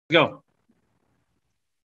Go.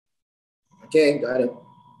 Okay, got it.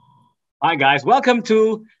 Hi, guys. Welcome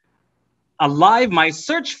to Alive, my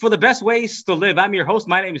search for the best ways to live. I'm your host.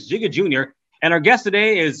 My name is Jigga Jr. And our guest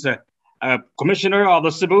today is Commissioner of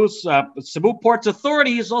the Cebu Ports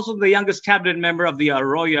Authority. He's also the youngest cabinet member of the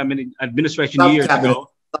Arroyo administration years Sub-cabinet. ago.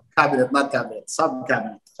 Sub-cabinet, not cabinet.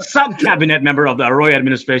 Sub-cabinet. Sub-cabinet member of the Arroyo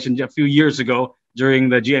administration a few years ago during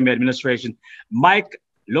the GMA administration. Mike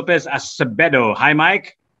Lopez Acebedo. Hi,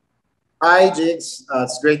 Mike. Hi, Jigs.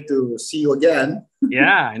 It's great to see you again.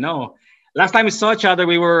 Yeah, I know. Last time we saw each other,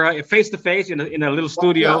 we were face to face in a little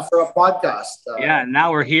studio. Yeah, for a podcast. Yeah,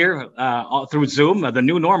 now we're here through Zoom, the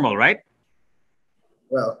new normal, right?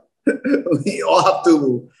 Well, we all have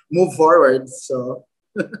to move forward. So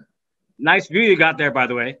nice view you got there, by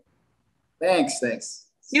the way. Thanks.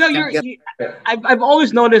 You know, I've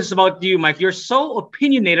always noticed about you, Mike. You're so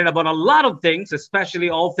opinionated about a lot of things,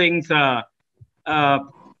 especially all things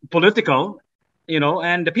political. You know,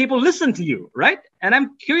 and the people listen to you, right? And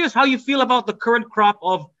I'm curious how you feel about the current crop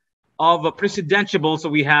of presidentiables that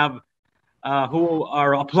we have who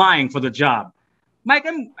are applying for the job. Mike,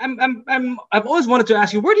 I've always wanted to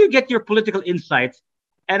ask you, where do you get your political insights,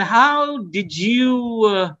 and how did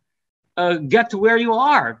you get to where you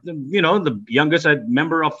are? You know, the youngest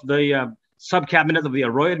member of the sub-cabinet of the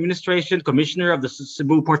Arroyo administration, commissioner of the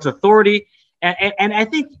Cebu Ports Authority, and I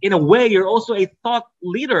think in a way you're also a thought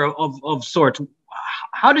leader of sorts.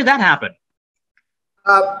 How did that happen?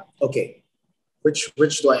 Okay, which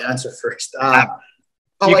do I answer first?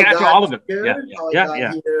 You can answer all of them. Here,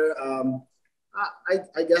 Yeah. Here,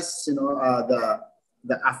 I guess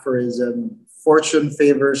the aphorism "fortune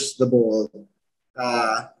favors the bold"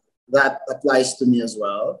 that applies to me as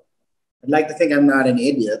well. I'd like to think I'm not an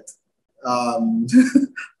idiot.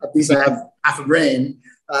 At least I have half a brain,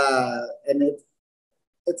 and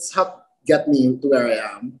it's helped get me to where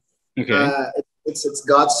I am. Okay. It's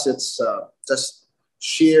guts. It's just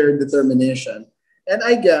sheer determination, and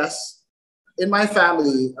I guess in my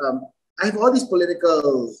family, I have all these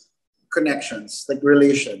political connections, like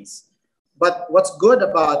relations. But what's good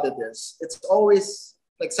about it is it's always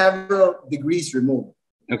like several degrees removed.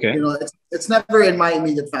 Okay. You know, it's never in my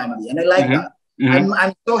immediate family, and I like that.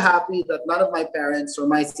 I'm so happy that none of my parents or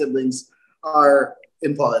my siblings are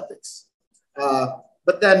in politics.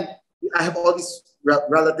 But then I have all these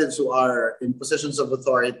relatives who are in positions of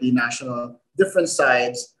authority, national, different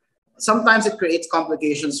sides. Sometimes it creates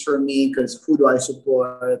complications for me because who do I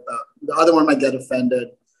support? The other one might get offended.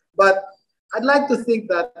 But I'd like to think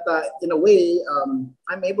that in a way,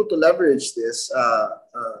 I'm able to leverage this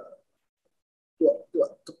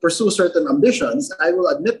to pursue certain ambitions. I will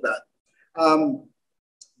admit that.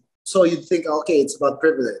 So you'd think, okay, it's about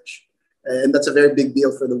privilege. And that's a very big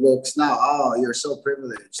deal for the wokes now. Oh, you're so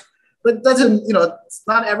privileged. But it doesn't, it's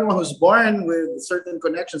not everyone who's born with certain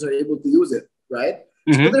connections are able to use it, right?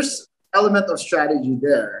 So there's element of strategy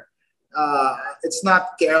there. It's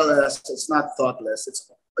not careless. It's not thoughtless.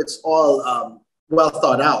 It's all well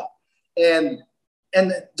thought out. And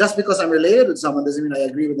just because I'm related with someone doesn't mean I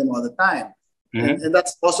agree with them all the time. And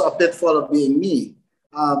that's also a pitfall of being me.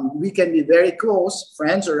 We can be very close,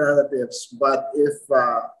 friends or relatives, but if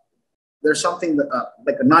there's something that,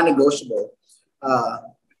 like a non-negotiable,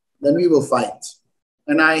 then we will fight.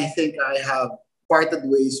 And I think I have parted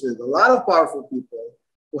ways with a lot of powerful people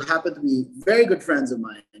who happen to be very good friends of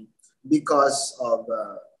mine because of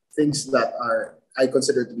things that I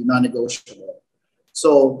consider to be non-negotiable.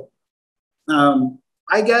 So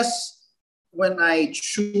I guess when I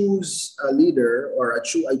choose a leader or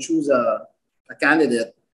I choose a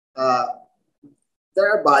candidate, there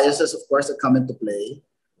are biases, of course, that come into play,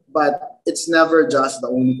 but it's never just the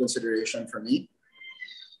only consideration for me.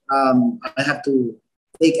 I have to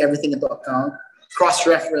take everything into account,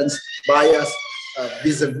 cross-reference bias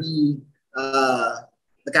vis-a-vis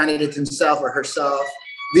the candidate himself or herself,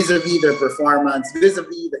 vis-a-vis their performance,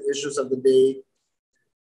 vis-a-vis the issues of the day.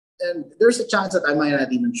 And there's a chance that I might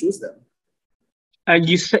not even choose them.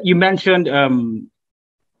 You mentioned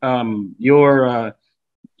your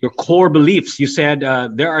core beliefs. You said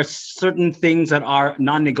there are certain things that are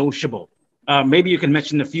non-negotiable. Maybe you can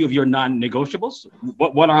mention a few of your non-negotiables.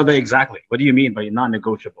 What are they exactly? What do you mean by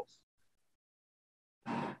non-negotiables?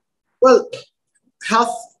 Well,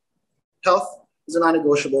 health is a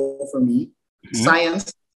non-negotiable for me.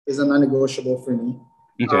 Science is a non-negotiable for me.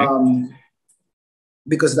 Okay.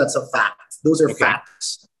 Because that's a fact. Those are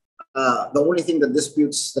facts. The only thing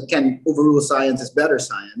that can overrule science is better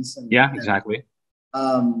science. Exactly.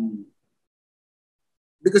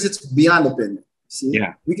 Because it's beyond opinion. See?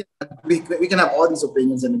 Yeah. We can have all these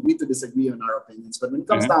opinions and agree to disagree on our opinions, but when it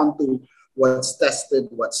comes down to what's tested,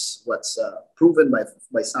 what's proven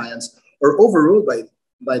by science, or overruled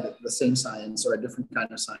by the same science or a different kind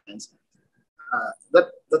of science.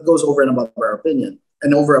 That goes over and above our opinion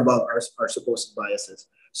and over above our supposed biases.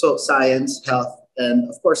 So science, health, and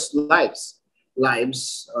of course lives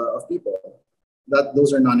of people.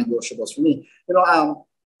 Those are non-negotiables for me.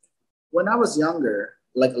 When I was younger,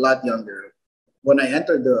 like a lot younger, when I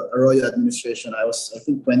entered the Arroyo administration, I was, I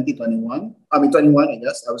think, 21. I mean, 21, I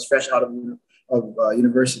guess. I was fresh out of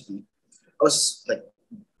university. I was like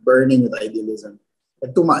burning with idealism,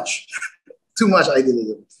 like too much, too much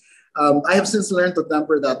idealism. I have since learned to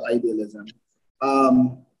temper that idealism.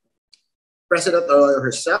 President Arroyo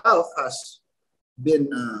herself has been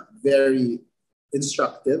very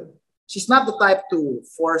instructive. She's not the type to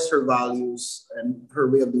force her values and her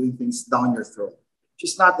way of doing things down your throat.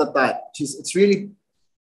 She's not the type. It's really,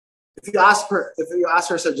 if you ask her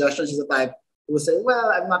suggestions, she's the type who will say, "Well,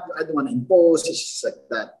 I don't want to impose." She's like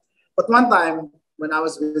that. But one time when I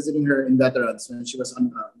was visiting her in veterans, when she was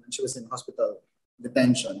in hospital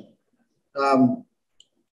detention,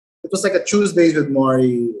 it was like a Tuesdays with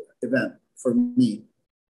Maury event for me.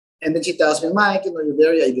 And then she tells me, "Mike, you're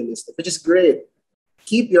very idealistic," which is great.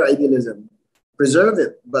 Keep your idealism, preserve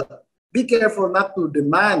it, but be careful not to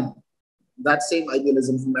demand that same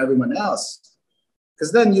idealism from everyone else,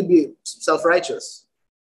 because then you'd be self-righteous.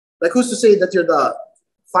 Like, who's to say that you're the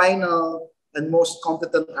final and most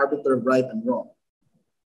competent arbiter of right and wrong?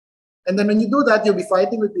 And then when you do that, you'll be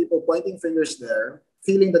fighting with people, pointing fingers there,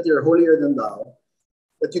 feeling that you're holier than thou,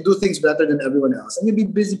 that you do things better than everyone else, and you'll be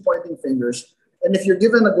busy pointing fingers. And if you're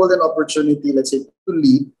given a golden opportunity, let's say, to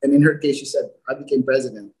lead, and in her case, she said, "I became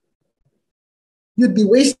president," you'd be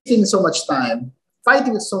wasting so much time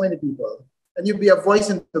fighting with so many people, and you'd be a voice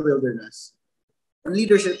in the wilderness. And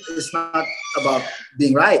leadership is not about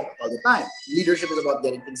being right all the time. Leadership is about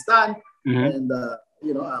getting things done and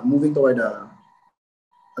moving toward a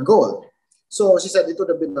goal. So she said it would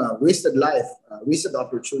have been a wasted life, a wasted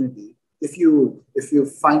opportunity if you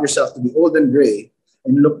find yourself to be old and gray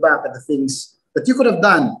and look back at the things that you could have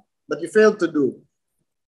done but you failed to do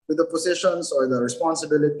with the positions or the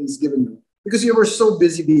responsibilities given you because you were so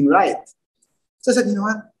busy being right. So I said, you know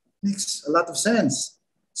what? Makes a lot of sense.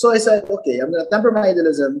 So I said, okay, I'm going to temper my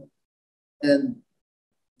idealism and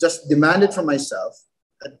just demand it from myself.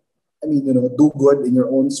 Do good in your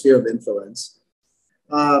own sphere of influence.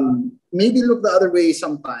 Maybe look the other way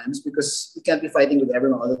sometimes because you can't be fighting with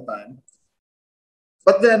everyone all the time.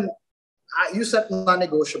 But then you set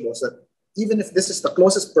non-negotiables that even if this is the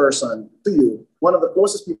closest person to you, one of the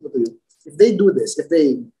closest people to you, if they do this, if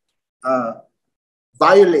they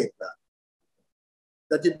violate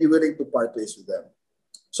that you'd be willing to part ways with them.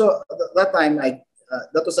 So that time,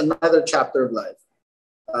 that was another chapter of life,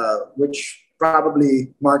 which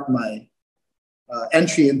probably marked my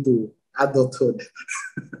entry into adulthood.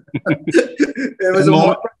 It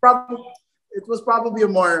was probably a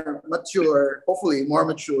more mature, hopefully more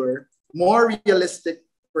mature, more realistic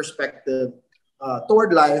perspective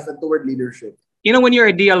toward life and toward leadership. When you're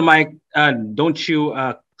ideal, Mike, don't you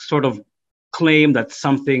sort of claim that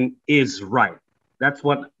something is right? That's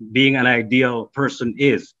what being an ideal person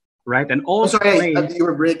is, right? And all you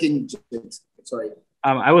were breaking. Sorry.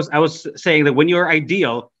 I was saying that when you're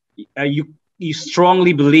ideal, you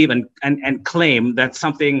strongly believe and claim that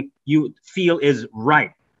something you feel is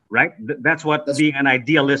right? That's what being an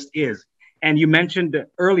idealist is. And you mentioned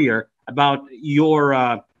earlier about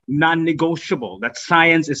your non-negotiable, that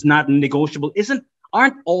science is not negotiable.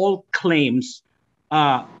 Aren't all claims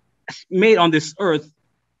made on this earth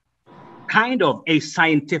kind of a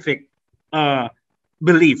scientific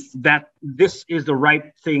belief that this is the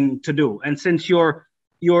right thing to do? And since your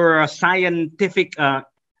scientific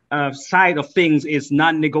side of things is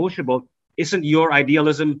non-negotiable, isn't your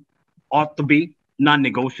idealism ought to be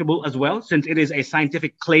non-negotiable as well, since it is a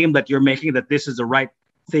scientific claim that you're making that this is the right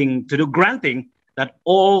thing to do? Granting that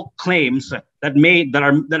all claims that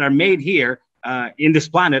are made here in this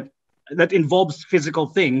planet that involves physical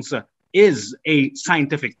things is a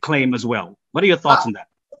scientific claim as well. What are your thoughts on that?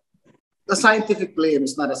 The scientific claim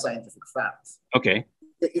is not a scientific fact. Okay.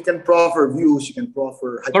 You can proffer views, you can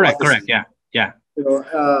proffer hypotheses. Correct. Yeah.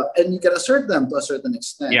 And you can assert them to a certain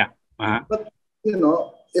extent. Yeah. But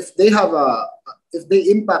if they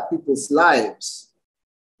impact people's lives,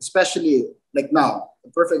 especially like now,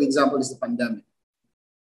 the perfect example is the pandemic.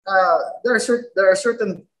 There are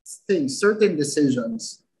certain things, certain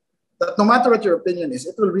decisions that no matter what your opinion is,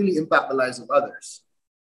 it will really impact the lives of others,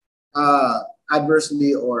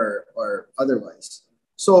 adversely or otherwise.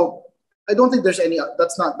 So I don't think there's any. I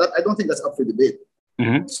don't think that's up for debate.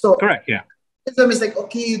 Mm-hmm. So correct. Yeah. Idealism is like,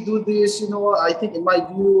 okay, you do this, I think in my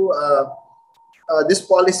view, this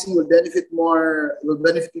policy will benefit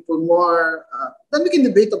people more. Then we can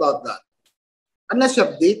debate about that. Unless you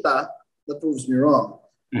have data that proves me wrong.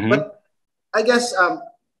 Mm-hmm. But I guess,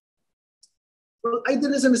 well,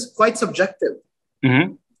 idealism is quite subjective.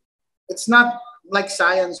 Mm-hmm. It's not like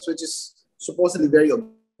science, which is supposedly very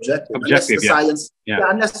objective. Objective, yeah.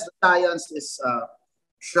 Unless the science is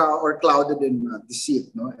or clouded in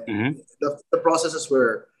deceit. No? Mm-hmm. The processes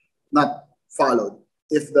were not followed.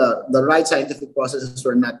 If the right scientific processes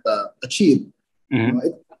were not achieved, mm-hmm.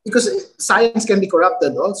 Because science can be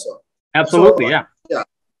corrupted also. Absolutely, so, yeah. Yeah.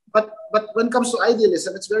 But when it comes to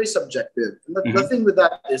idealism, it's very subjective. And the mm-hmm. thing with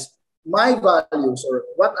that is my values or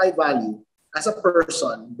what I value as a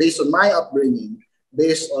person based on my upbringing,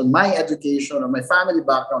 based on my education or my family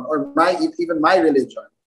background or even my religion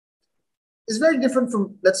is very different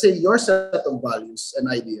from, let's say, your set of values and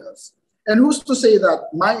ideas. And who's to say that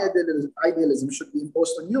my idealism should be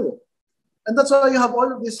imposed on you? And that's why you have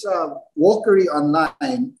all of this wokery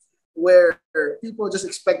online where people just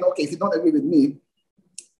expect, okay, if you don't agree with me,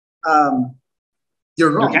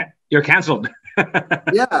 you're wrong. You're canceled.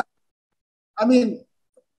 Yeah. I mean,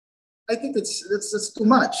 I think it's too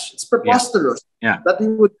much. It's preposterous that we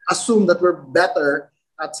would assume that we're better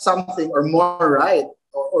at something or more right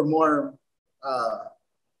or more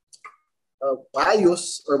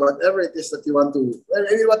bias or whatever it is that you want to,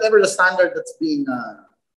 whatever the standard that's being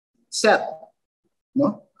set.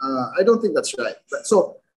 No, I don't think that's right.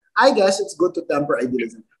 So I guess it's good to temper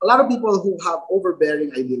idealism. A lot of people who have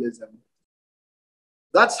overbearing idealism,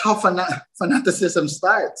 that's how fanaticism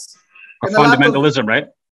starts. And fundamentalism, right?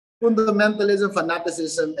 Fundamentalism,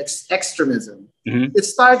 fanaticism, extremism. Mm-hmm. It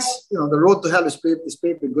starts, the road to hell is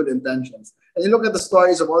paved with good intentions. And you look at the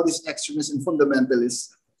stories of all these extremists and fundamentalists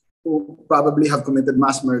who probably have committed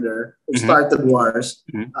mass murder, who mm-hmm. started wars,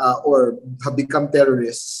 or have become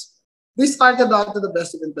terrorists. They started out with the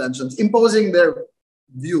best of intentions, imposing their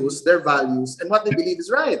views, their values, and what they believe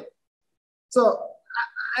is right. So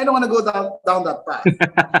I don't want to go down that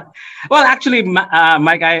path. Well, actually,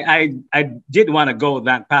 Mike, I did want to go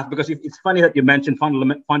that path because it's funny that you mentioned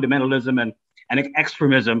fundamentalism and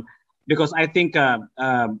extremism, because I think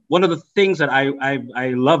one of the things that I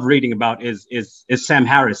love reading about is Sam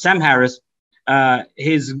Harris. Sam Harris,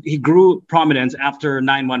 he grew prominence after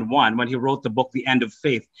 9/11 when he wrote the book The End of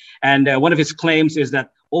Faith, and one of his claims is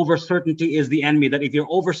that over-certainty is the enemy. That if you're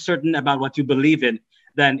over-certain about what you believe in,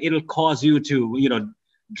 then it'll cause you to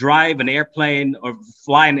drive an airplane or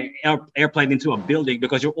fly an airplane into a building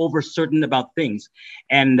because you're over certain about things,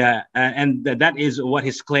 and that is what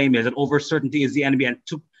his claim is, that over certainty is the enemy, and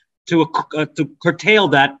to curtail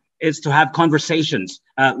that is to have conversations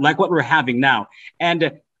like what we're having now.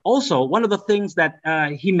 And also, one of the things that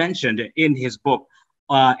he mentioned in his book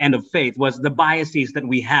End of Faith was the biases that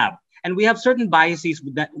we have, and we have certain biases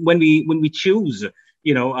that when we choose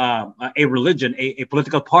a religion, a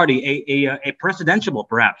political party, a presidentiable,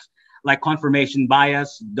 perhaps, like confirmation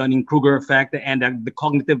bias, Dunning-Kruger effect, and the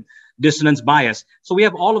cognitive dissonance bias. So we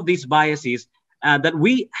have all of these biases that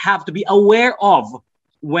we have to be aware of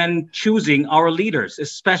when choosing our leaders,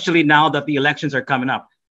 especially now that the elections are coming up.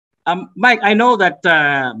 Mike, I know that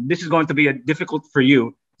this is going to be difficult for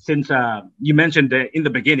you, since you mentioned in the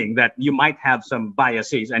beginning that you might have some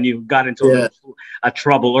biases, and you got into a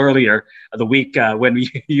trouble earlier the week when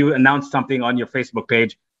you announced something on your Facebook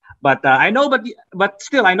page. But but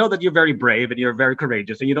still, I know that you're very brave and you're very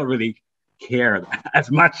courageous, and you don't really care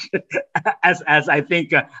as much as I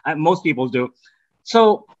think most people do.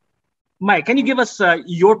 So, Mike, can you give us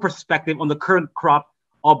your perspective on the current crop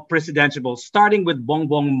of presidentiables, starting with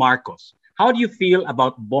Bongbong Marcos? How do you feel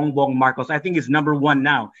about Bongbong Marcos? I think he's number one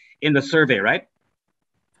now in the survey, right?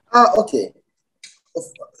 Okay.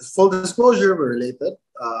 Full disclosure, we're related.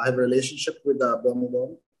 I have a relationship with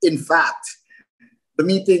Bongbong. In fact, the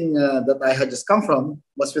meeting that I had just come from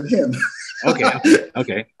was with him.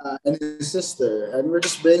 Okay. And his sister. And we're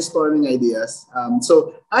just brainstorming ideas.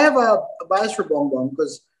 So I have a bias for Bongbong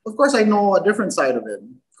because, of course, I know a different side of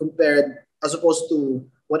him as opposed to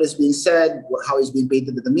what is being said, how he's being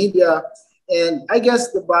painted in the media. And I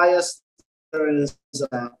guess the bias there is,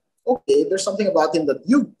 okay, there's something about him that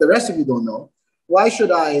the rest of you don't know. Why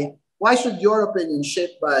should your opinion,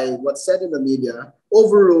 shaped by what's said in the media,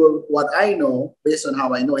 overrule what I know based on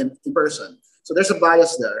how I know him in person? So there's a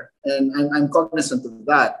bias there, and I'm cognizant of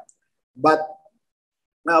that. But,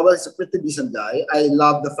 well, he's a pretty decent guy. I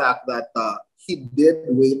love the fact that he did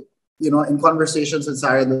wait, in conversations with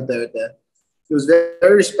Sara Duterte. He was very,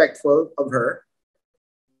 very respectful of her.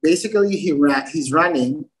 Basically, he's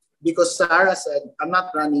running because Sara said, I'm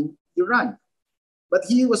not running, you run. But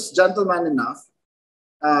he was gentleman enough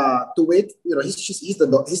to wait. He's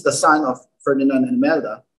the son of Ferdinand and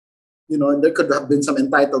Imelda. And there could have been some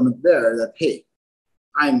entitlement there that, hey,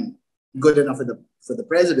 I'm good enough for the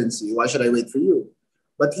presidency. Why should I wait for you?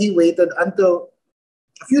 But he waited until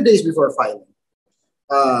a few days before filing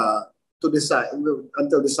to decide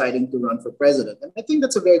until deciding to run for president. And I think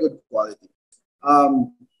that's a very good quality.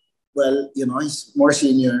 He's more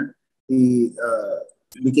senior. He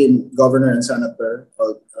became governor and senator.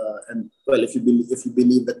 If you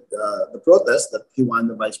believe that the protest, that he won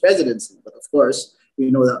the vice presidency. But of course,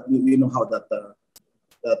 we know how that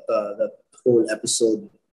whole episode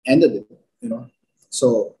ended.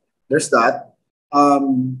 So there's that.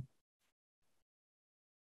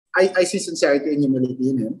 I see sincerity and humility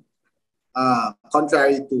in him,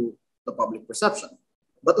 contrary to the public perception.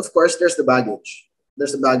 But of course, there's the baggage.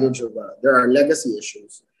 There's the baggage of there are legacy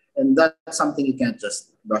issues, and that's something you can't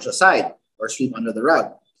just brush aside or sweep under the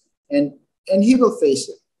rug. And he will face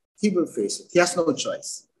it. He will face it. He has no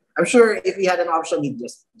choice. I'm sure if he had an option, he'd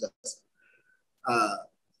just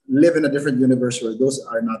live in a different universe where those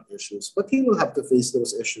are not issues. But he will have to face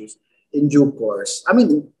those issues in due course. I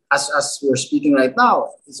mean, as we're speaking right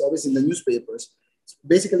now, it's always in the newspapers. It's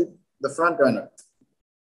basically the front runner.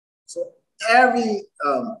 So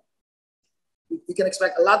you can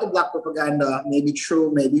expect a lot of black propaganda, maybe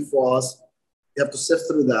true, maybe false. You have to sift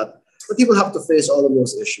through that. But he will have to face all of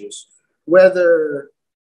those issues. Whether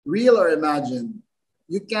real or imagined,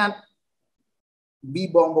 you can't be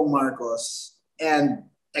Bongbong Marcos and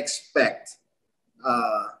expect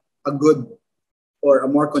a good or a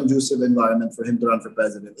more conducive environment for him to run for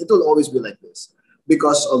president. It will always be like this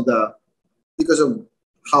because of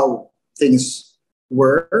how things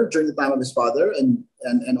were during the time of his father and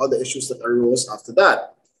all the issues that arose after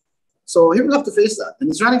that. So he will have to face that. And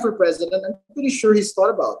he's running for president. I'm pretty sure he's thought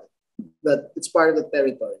about it, that it's part of the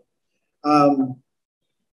territory.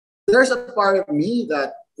 There's a part of me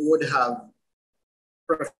that would have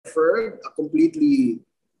preferred a completely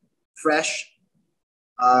fresh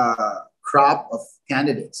crop of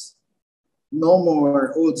candidates. No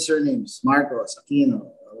more old surnames, Marcos,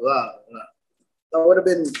 Aquino, blah, blah. That would have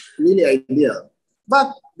been really ideal.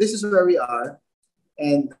 But this is where we are.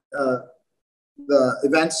 And the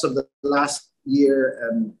events of the last year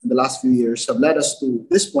and the last few years have led us to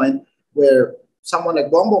this point where someone like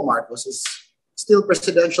Bongbong Marcos is still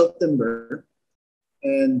presidential timber,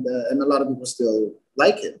 and a lot of people still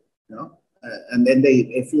like him, and then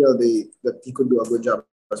they feel that he could do a good job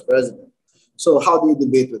as president. So how do you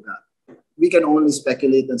debate with that? We can only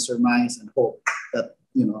speculate and surmise and hope that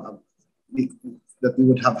that we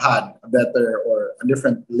would have had a better or a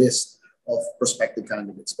different list of prospective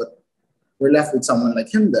candidates, but we're left with someone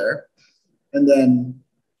like him there. And then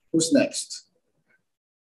who's next?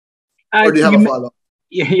 Or do you have a follow-up?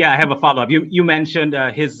 Yeah, I have a follow-up. You mentioned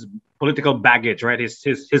his political baggage, right?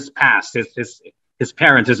 His past, his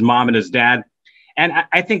parents, his mom and his dad. And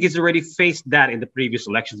I think he's already faced that in the previous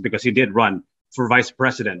elections because he did run for vice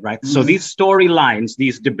president, right? Mm-hmm. So these storylines,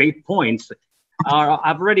 these debate points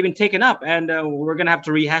have already been taken up, and we're going to have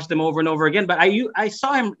to rehash them over and over again. But I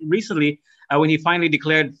saw him recently when he finally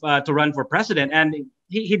declared to run for president, and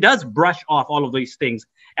he does brush off all of these things,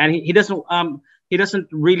 and he doesn't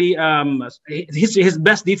really his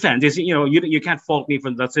best defense is you can't fault me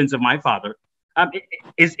for the sins of my father.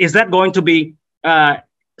 Is that going to be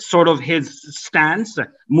sort of his stance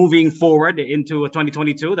moving forward into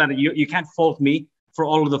 2022, that you can't fault me for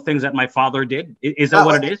all of the things that my father did? Is that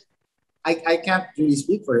what it is? I can't really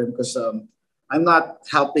speak for him because I'm not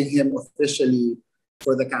helping him officially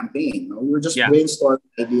for the campaign. We were just brainstorming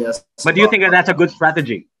ideas. But do you think that that's a good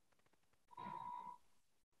strategy?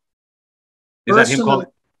 Is that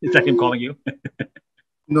him calling you?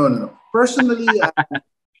 No. Personally,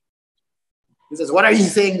 he says, "What are you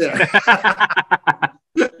saying there?"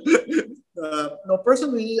 No,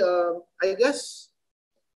 personally, I guess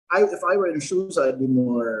if I were in shoes, I'd be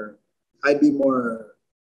more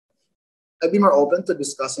open to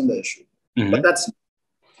discussing the issue. Mm-hmm. But that's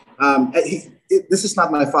this is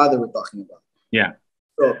not my father we're talking about. Yeah.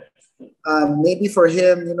 So maybe for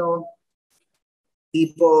him,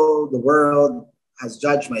 people, the world has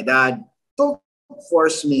judged my dad. Don't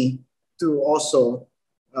force me to also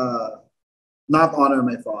not honor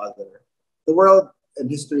my father. The world and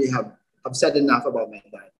history have said enough about my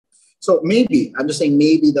dad. So maybe, I'm just saying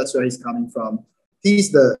maybe that's where he's coming from.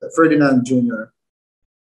 He's the Ferdinand Jr.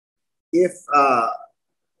 If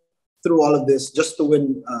through all of this, just to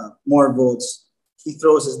win more votes, he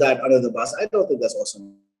throws his dad under the bus, I don't think that's also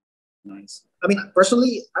nice. I mean,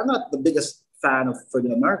 personally, I'm not the biggest fan of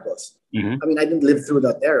Ferdinand Marcos. Mm-hmm. I mean, I didn't live through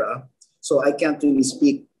that era. So I can't really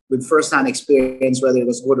speak with first-hand experience whether it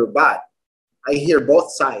was good or bad. I hear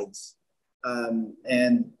both sides.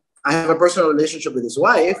 And I have a personal relationship with his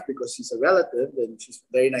wife because she's a relative and she's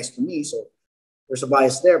very nice to me. So there's a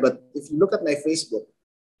bias there. But if you look at my Facebook,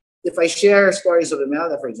 if I share stories of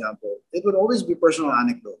Imelda, for example, it would always be personal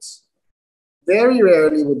anecdotes. Very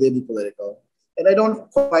rarely would they be political. And I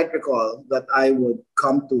don't quite recall that I would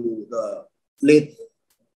come to the late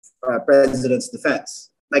president's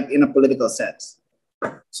defense, like in a political sense.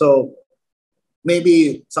 So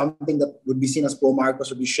maybe something that would be seen as Pro Marcos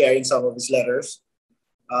would be sharing some of his letters,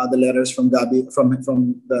 the letters from the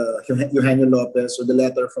Eugenio Lopez or the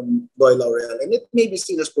letter from Doy Laurel, and it may be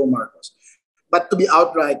seen as Pro Marcos. But to be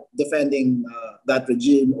outright defending that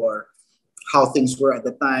regime or how things were at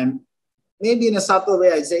the time, maybe in a subtle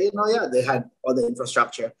way, I'd say, yeah, they had all the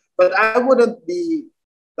infrastructure, but I wouldn't be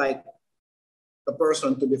like the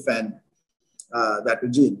person to defend that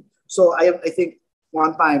regime. So I think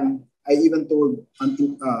one time I even told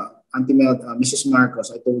Mrs.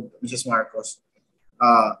 Marcos, I told Mrs. Marcos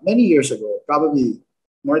many years ago, probably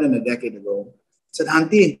more than a decade ago, said,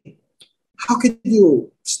 Auntie, how could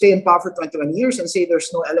you stay in power for 21 years and say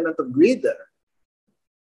there's no element of greed there?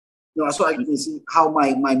 So I can see how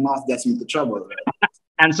my mouth gets me into trouble. Right?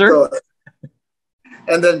 Answer? So,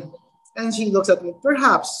 and she looks at me,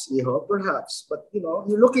 perhaps, perhaps. But,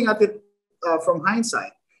 you're looking at it from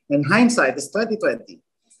hindsight. And hindsight is 2020.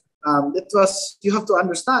 You have to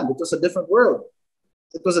understand, it was a different world.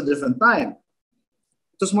 It was a different time.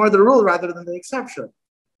 It was more the rule rather than the exception.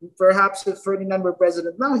 Perhaps if Ferdinand were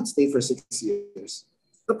president now, he'd stay for 6 years.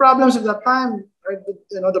 The problems of that time are,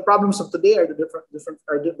 the problems of today are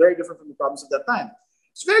very different from the problems of that time.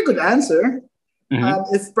 It's a very good answer.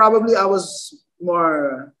 Mm-hmm. If probably I was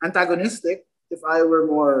more antagonistic, if I were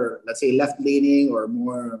more, let's say, left-leaning or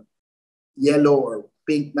more yellow or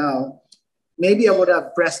pink now, maybe I would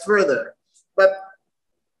have pressed further. But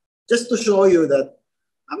just to show you that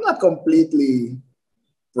I'm not completely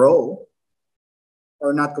pro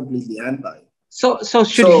or not completely anti. So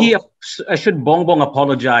should Bongbong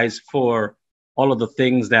apologize for all of the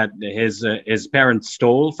things that his parents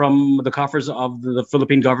stole from the coffers of the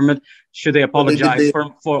Philippine government? Should they apologize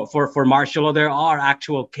for martial law? There are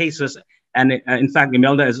actual cases, and in fact,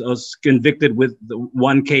 Imelda is convicted with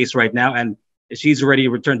one case right now, and she's already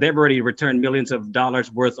returned. They've already returned millions of dollars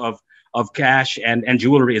worth of cash and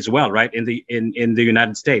jewelry as well, right, in the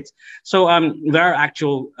United States. So there are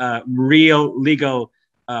actual real legal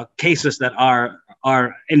cases that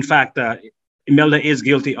are in fact Imelda is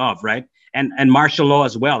guilty of, right, and martial law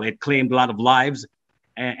as well. It claimed a lot of lives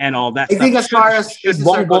and all that. I think as far as should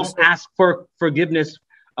Bongbong ask for forgiveness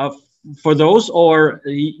for those, or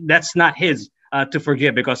that's not his to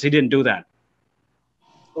forgive because he didn't do that.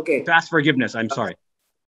 Okay. To ask forgiveness. I'm sorry.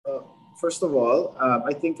 First of all,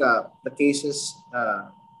 I think the cases.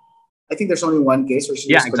 I think there's only one case where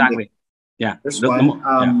she was exactly. convicted. Yeah, there's one.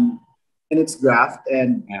 And it's graft,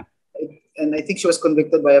 and I think she was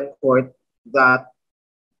convicted by a court that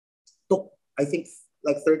took, I think,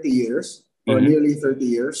 like 30 years or nearly 30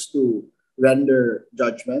 years to render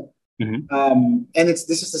judgment. Mm-hmm. And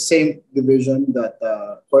this is the same division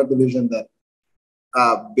court division that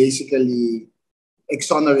basically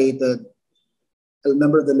exonerated a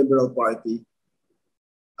member of the Liberal Party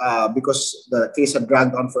because the case had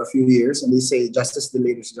dragged on for a few years, and they say justice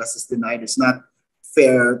delayed is justice denied. It's not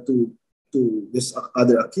fair to this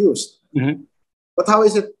other accused. Mm-hmm. But how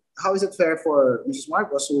is it fair for Mrs.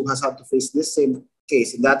 Marcos, who has had to face this same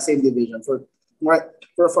case in that same division for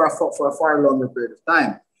a far longer period of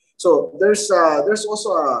time? So there's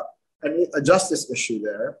also a justice issue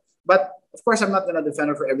there. But of course, I'm not going to defend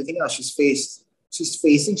her for everything else.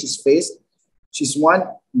 She's won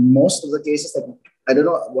most of the cases. That I don't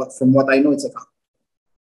know from what I know, it's like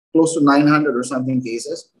close to 900 or something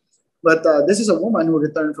cases. But this is a woman who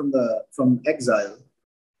returned from exile,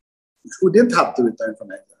 who didn't have to return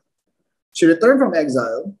from exile. She returned from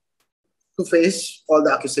exile to face all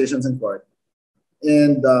the accusations in court,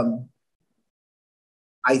 and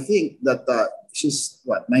I think that she's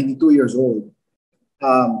 92 years old.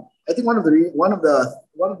 I think one of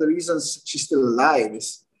the reasons she's still alive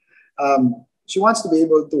is she wants to be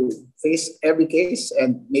able to face every case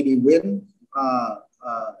and maybe win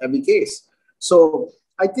every case. So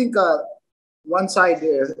I think one side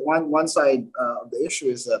of the issue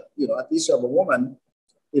is that at least you have a woman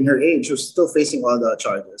in her age who's still facing all the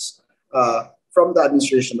charges from the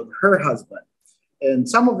administration of her husband, and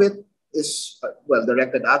some of it is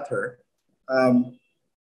directed at her,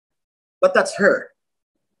 but that's her.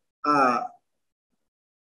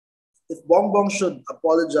 If Bongbong should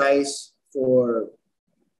apologize for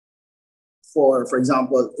for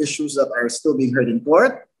example, issues that are still being heard in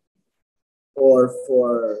court, or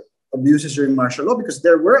for abuses during martial law, because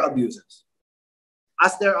there were abuses,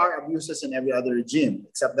 as there are abuses in every other regime,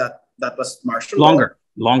 except that that was martial law.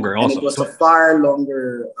 Longer And also. it was a far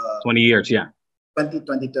longer 20 years, yeah. 20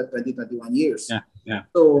 to 21 years. Yeah.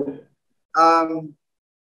 So,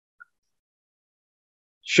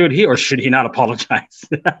 should he or should he not apologize?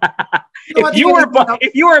 No, if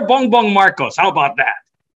you were Bongbong Marcos, how about that?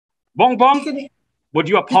 Bongbong, would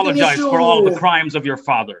you apologize for all the crimes of your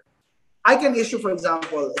father? I can issue, for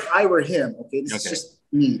example, if I were him, okay, this is just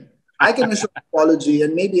me. I can issue an apology,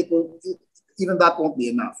 and maybe even that won't be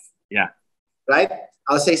enough. Yeah. Right?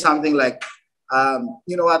 I'll say something like,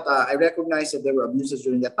 you know what, I recognize that there were abuses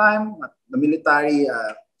during that time. The military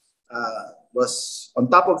was on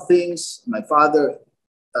top of things. My father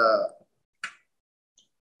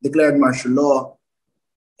declared martial law,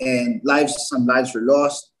 and some lives were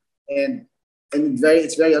lost. And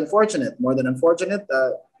it's very unfortunate, more than unfortunate,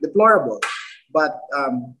 deplorable. But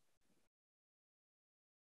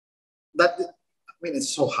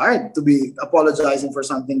it's so hard to be apologizing for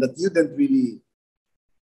something that you didn't really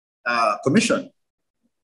commission.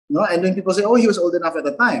 No? And when people say, oh, he was old enough at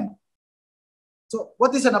the time. So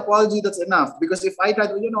what is an apology that's enough? Because if I try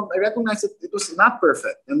to, I recognize that it was not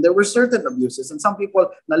perfect, and there were certain abuses, and some people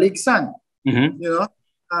naligsan,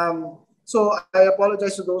 so I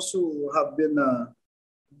apologize to those who have been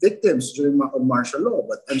victims during martial law,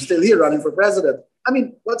 but I'm still here running for president. I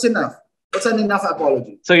mean, what's enough? What's an enough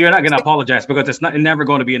apology? So you're not going to apologize because it's never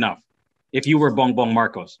going to be enough if you were Bongbong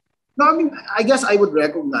Marcos. No, I mean, I guess I would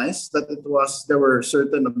recognize that there were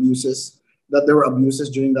certain abuses, that there were abuses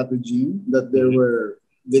during that regime, that there were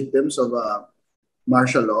victims of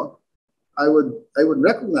martial law. I would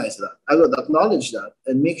recognize that. I would acknowledge that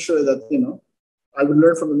and make sure that, I would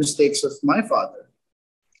learn from the mistakes of my father.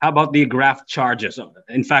 How about the graft charges?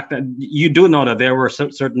 In fact, you do know that there were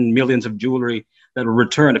certain millions of jewelry that were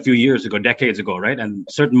returned a few years ago, decades ago, right? And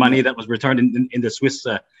certain money that was returned in the Swiss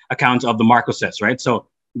accounts of the Marcoses, right? So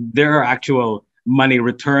there are actual money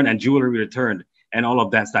returned and jewelry returned and all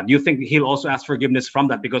of that stuff. Do you think he'll also ask forgiveness from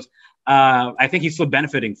that? Because I think he's still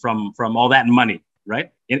benefiting from all that money,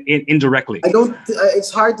 right? Indirectly.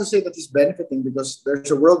 It's hard to say that he's benefiting because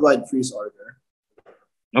there's a worldwide freeze order.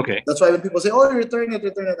 Okay. That's why when people say, oh, return it,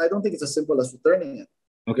 I don't think it's as simple as returning it.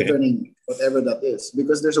 Okay. Returning whatever that is,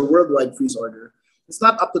 because there's a worldwide freeze order. It's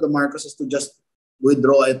not up to the Marcoses to just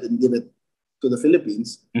withdraw it and give it to the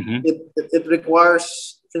Philippines. Mm-hmm. It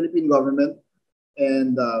requires Philippine government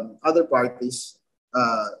and other parties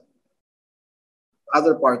that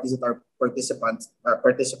are participant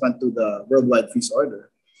to the worldwide freeze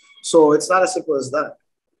order. So it's not as simple as that.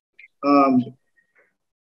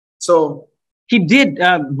 So he did.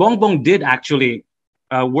 Bongbong did actually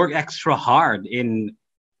work extra hard in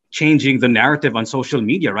changing the narrative on social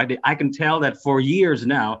media, right? I can tell that for years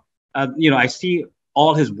now. I see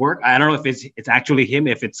all his work. I don't know if it's actually him,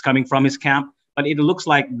 if it's coming from his camp, but it looks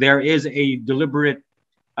like there is a deliberate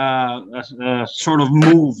sort of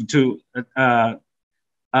move to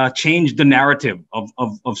change the narrative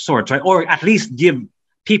of sorts, right? Or at least give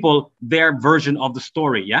people their version of the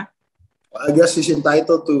story, yeah? I guess he's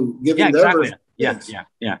entitled to giving their version. Yeah.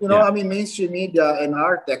 I mean, mainstream media and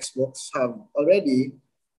our textbooks have already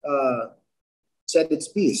said its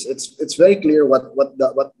piece. It's very clear what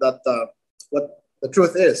the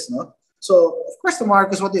truth is, no? So of course, the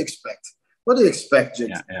Marcos, what do you expect? What do you expect,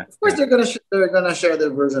 Jigs? Of course, they're gonna share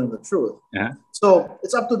their version of the truth. Yeah. So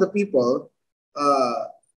it's up to the people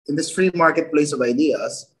in this free marketplace of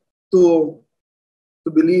ideas to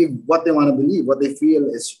believe what they want to believe, what they feel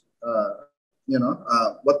is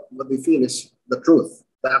what they feel is the truth,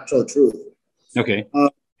 the actual truth. Okay.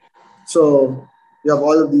 So you have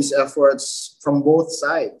all of these efforts from both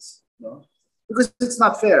sides, because it's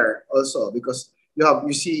not fair. Also, because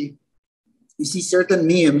you see certain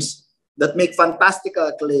memes that make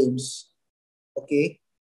fantastical claims, okay,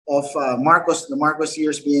 of the Marcos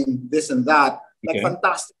years being this and that, like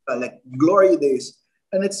fantastical, like glory days,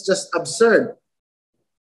 and it's just absurd.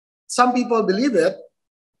 Some people believe it,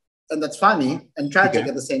 and that's funny and tragic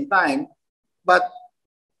at the same time. But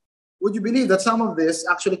would you believe that some of this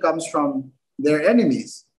actually comes from their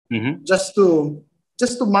enemies, just to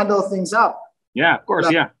muddle things up? Yeah, of course,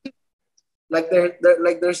 Like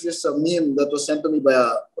there's this meme that was sent to me by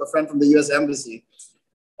a friend from the U.S. Embassy,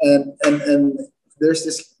 and there's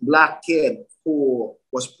this black kid who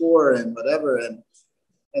was poor and whatever, and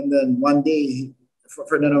then one day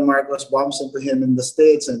Ferdinand Marcos bumps into him in the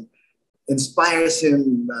States and inspires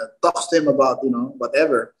him, talks to him about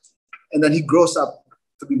whatever, and then he grows up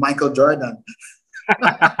to be Michael Jordan.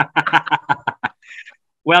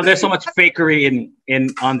 Well, there's so much fakery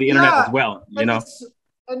in on the internet as Yeah, well, you and know,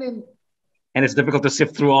 I mean, and it's difficult to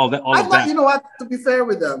sift through all I of thought, that. you know what, to be fair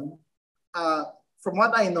with them, from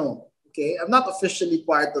what I know, okay, I'm not officially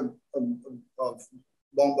part of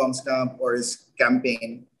Bongbong's camp or his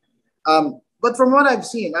campaign. But from what I've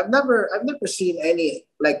seen, I've never seen any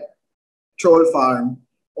like troll farm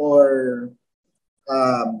or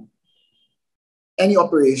um, any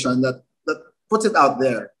operation that puts it out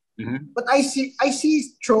there. Hmm. But I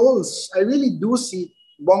see trolls. I really do see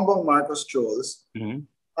Bongbong Marcos trolls. Hmm.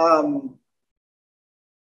 Um,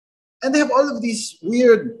 and they have all of these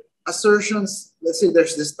weird assertions. Let's say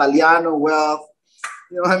there's this Taliano wealth.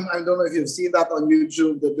 I don't know if you've seen that on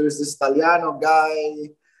YouTube, that there's this Taliano guy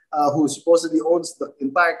who supposedly owns the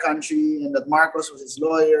entire country and that Marcos was his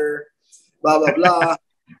lawyer, blah, blah, blah.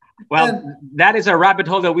 Well, And that is a rabbit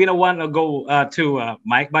hole that we don't want to go to,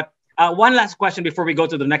 Mike. But one last question before we go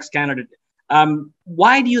to the next candidate.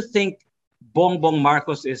 Why do you think Bongbong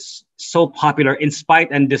Marcos is so popular in spite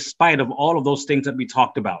and despite of all of those things that we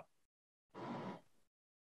talked about?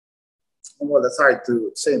 well, that's hard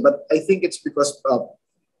to say, but I think it's because well,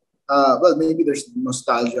 maybe there's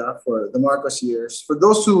nostalgia for the Marcos years. For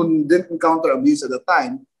those who didn't encounter abuse at the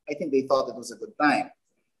time, I think they thought it was a good time,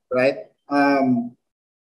 right?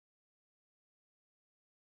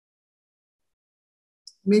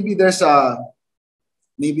 Maybe there's a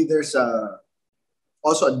maybe there's a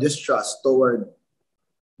also a distrust toward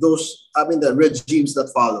those. I mean, the regimes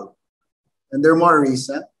that followed, and they're more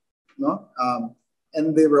recent, no?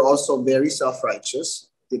 And they were also very self-righteous.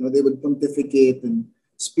 They would pontificate and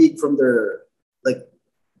speak from their like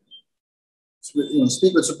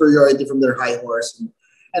speak with superiority from their high horse,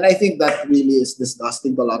 and I think that really is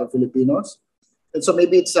disgusting to a lot of Filipinos. And so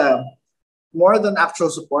maybe it's more than actual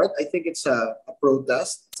support. I think it's a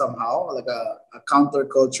protest somehow, like a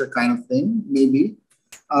counterculture kind of thing. Maybe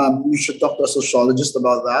you should talk to a sociologist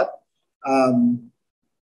about that. Um,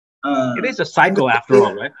 It uh, is a and cycle after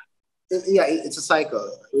all, right? yeah, it's a cycle.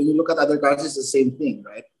 When you look at other countries, it's the same thing,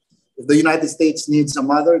 right? If the United States needs a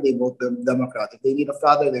mother, they vote Democrat. If they need a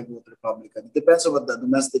father, they vote Republican. It depends on what the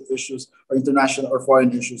domestic issues or international or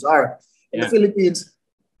foreign issues are. In the Yeah. Philippines,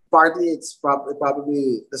 partly it's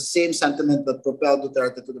probably the same sentiment that propelled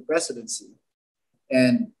Duterte to the presidency.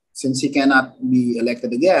 And since he cannot be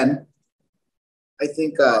elected again, I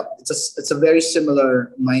think it's a very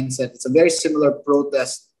similar mindset. It's a very similar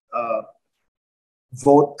protest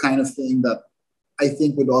vote kind of thing that I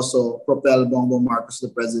think would also propel Bongbong Marcos to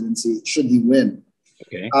the presidency should he win.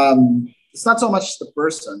 Okay. It's not so much the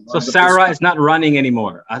person So or the Sarah person is not running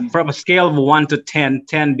anymore. From a scale of 1 to 10,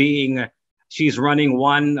 10 being she's running,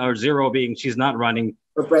 1 or 0 being she's not running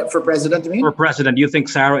for president. You for mean president. You think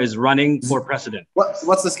Sarah is running for president?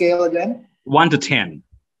 what's the scale again? 1 to 10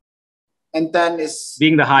 And 10 is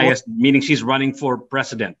being the highest, meaning she's running for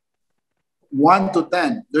president. 1 to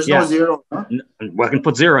 10. There's no Yeah. zero. Huh? Well, I can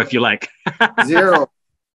put 0 if you like. Zero.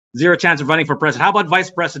 0 chance of running for president. How about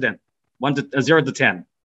vice president? 0 to 10.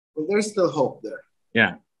 Well, there's still hope there.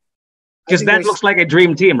 Yeah, I because think that there's looks like a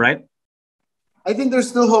dream team, right? I think there's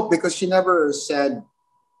still hope because she never said.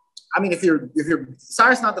 I mean, if you're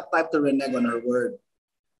Sarah's not the type to renege on her word,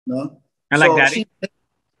 no. Unlike So Daddy.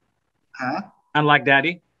 huh? Unlike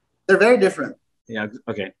Daddy. They're very different. Yeah.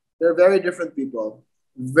 Okay. They're very different people.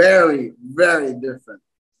 Very, very different.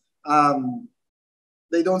 Um,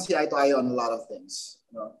 they don't see eye to eye on a lot of things.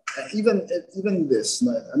 Even this.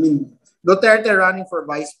 No? I mean, Duterte running for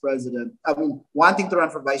vice president. I mean, wanting to run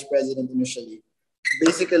for vice president initially,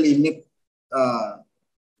 basically nipped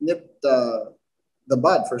the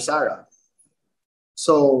bud for Sarah.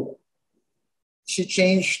 So she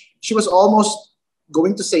changed. She was almost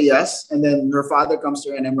going to say yes, and then her father comes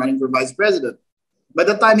to her and I'm running for vice president. By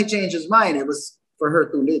the time he changed his mind, it was for her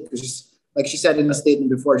too late because she's like she said in a statement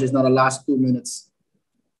before, she's not a last 2 minutes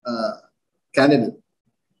candidate.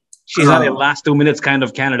 She's not a last 2 minutes kind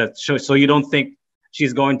of candidate. So you don't think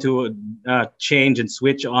she's going to change and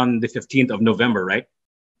switch on the 15th of November, right?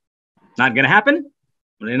 Not gonna happen.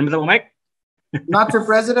 Mike? Not for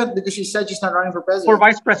president because she said she's not running for president. For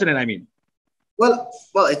vice president, I mean. Well,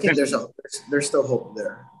 I think there's still hope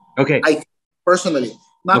there. Okay. I personally,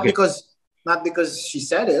 not Okay. because she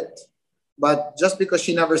said it, but just because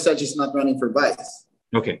she never said she's not running for vice.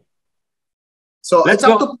 Okay. So Let's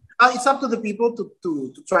it's up to the people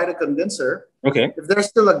to try to convince her. Okay. If there's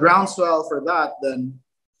still a groundswell for that, then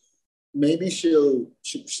maybe she'll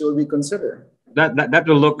reconsider. That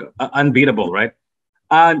will look unbeatable, right?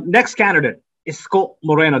 Next candidate is Scott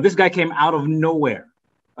Moreno. This guy came out of nowhere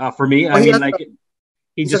for me. I mean, like he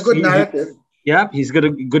It's just a good narrative. Yeah, he's got a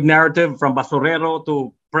good narrative from basurero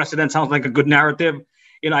to president. Sounds like a good narrative.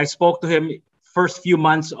 I spoke to him first few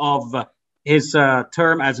months of his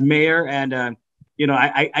term as mayor, and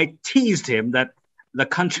I teased him that the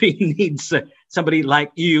country needs somebody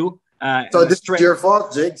like you. So this is your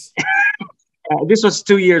fault, Jigs. This was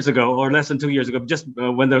 2 years ago, or less than 2 years ago, just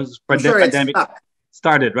when the I'm sure pandemic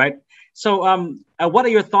started, right? So, what are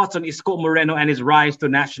your thoughts on Isko Moreno and his rise to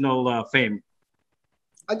national fame?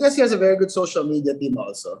 I guess he has a very good social media team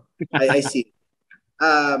also. I see.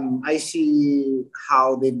 I see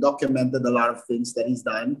how they've documented a lot of things that he's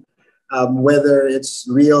done, whether it's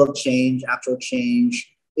real change, actual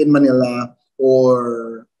change in Manila,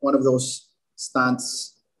 or one of those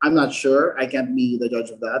stunts. I'm not sure. I can't be the judge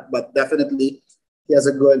of that, but definitely he has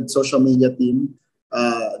a good social media team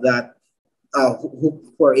that who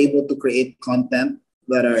are able to create content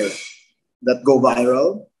that go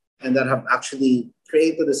viral and that have actually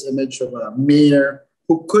created this image of a mayor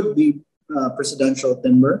who could be presidential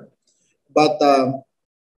timber. But I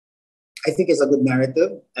think it's a good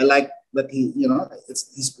narrative. I like that he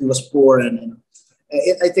was poor, and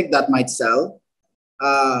I think that might sell.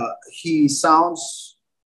 He sounds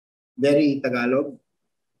very Tagalog,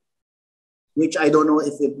 which I don't know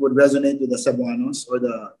if it would resonate with the Cebuanos or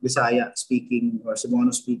the Bisaya speaking or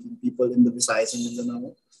Cebuano speaking people in the Visayas and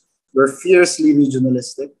Mindanao. We're fiercely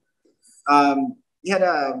regionalistic. He had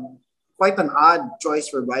quite an odd choice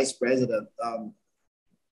for vice president.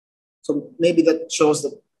 So maybe that shows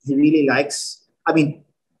that he really likes. I mean,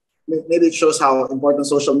 maybe it shows how important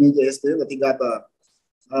social media is to him. That he got a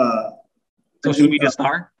social media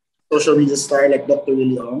star, like Dr.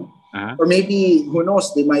 Willie Ong. Or maybe, who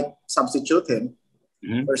knows, they might substitute him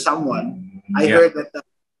for someone. I heard that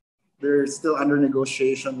they're still under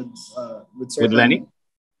negotiation with certain... With Lenny?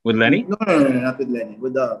 With Lenny? No, not with Lenny.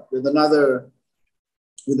 With another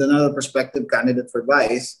prospective candidate for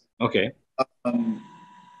vice. Okay.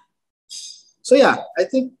 So yeah, I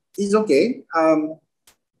think he's okay. I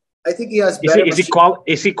think he has better... Is he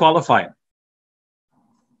qualified?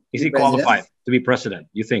 Is he qualified to be president,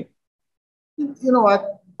 you think? You know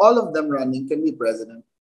what? All of them running can be president.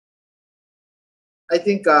 I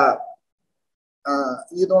think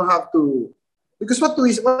you don't have to, because what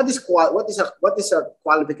is a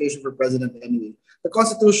qualification for president anyway? The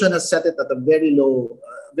Constitution has set it at a very low,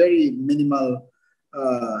 very minimal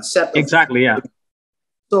set of... Exactly, yeah.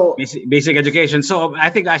 So basic education. So I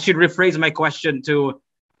think I should rephrase my question to: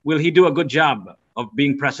 will he do a good job of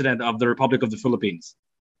being president of the Republic of the Philippines?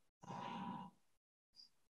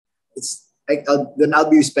 Then I'll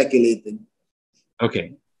be speculating.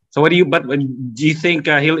 Okay. So do you think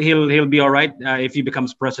he'll be all right if he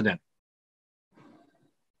becomes president?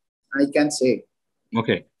 I can't say.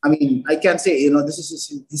 Okay. I mean, I can't say.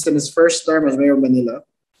 He's in his first term as mayor of Manila,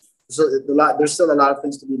 so there's still a lot of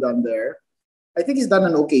things to be done there. I think he's done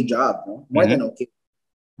an okay job, more than okay.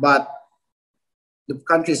 But the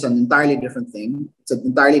country is an entirely different thing. It's an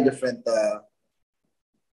entirely different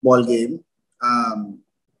ball game.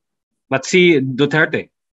 But see Duterte.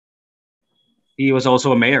 He was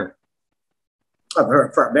also a mayor.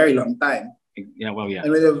 For a very long time. Yeah, well, yeah.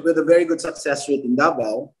 And with a very good success rate in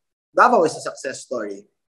Davao. Davao is a success story.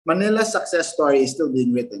 Manila's success story is still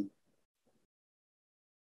being written.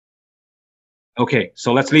 Okay,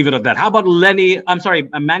 so let's leave it at that. How about Manny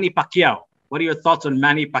Pacquiao? What are your thoughts on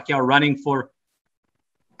Manny Pacquiao running for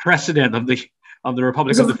president of the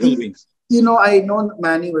Republic of the Philippines? I know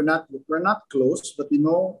Manny. We're not close, but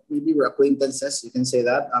maybe we're acquaintances. You can say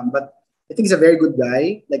that. But I think he's a very good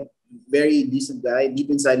guy, like very decent guy. Deep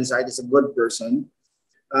inside his heart, he's a good person.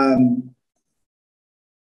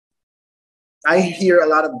 I hear a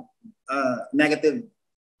lot of negative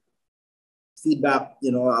feedback,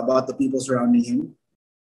 about the people surrounding him.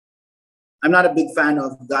 I'm not a big fan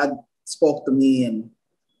of God spoke to me and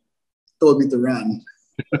told me to run.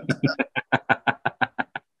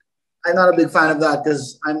 I'm not a big fan of that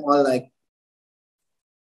because I'm all like,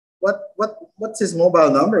 what's his mobile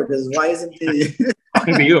number? Because why isn't he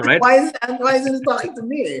talking to you, right? Why isn't he talking to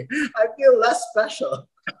me? I feel less special.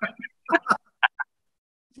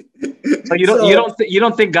 So you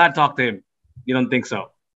don't think God talked to him? You don't think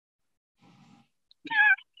so?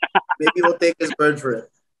 Maybe we'll take his word for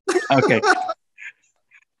it. Okay.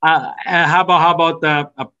 How about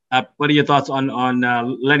what are your thoughts on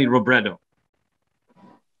Lenny Robredo?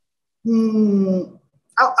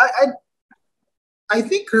 I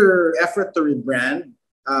think her effort to rebrand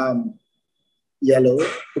yellow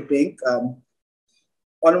to pink. On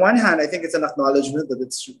one hand, I think it's an acknowledgement that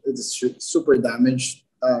it's super damaged.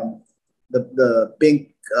 The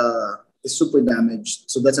pink is super damaged,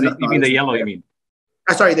 so that's an acknowledgement. You mean the yellow? You mean?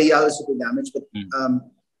 Sorry, the yellow is super damaged. But Mm.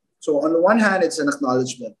 so on the one hand, it's an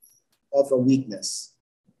acknowledgement of a weakness.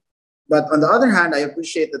 But on the other hand, I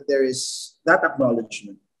appreciate that there is that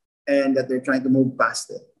acknowledgement and that they're trying to move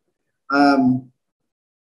past it.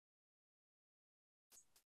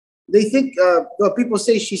 They think, well, people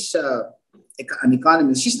say she's an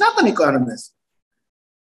economist. She's not an economist.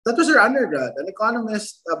 That was her undergrad. An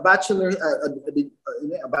economist, a bachelor's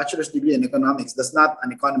degree in economics does not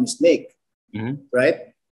an economist make,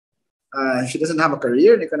 right? She doesn't have a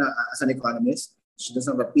career as an economist. She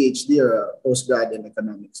doesn't have a PhD or a postgrad in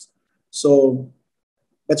economics. So,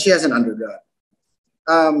 but she has an undergrad.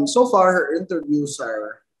 So far, her interviews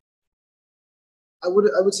are, I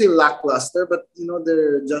would say lackluster, but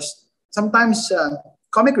they're just sometimes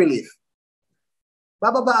comic relief.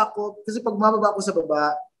 Bababa ako, kasi pag mababa ako sa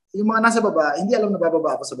baba, yung mga nasa baba, hindi alam na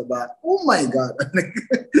bababa ako sa baba. Oh my God.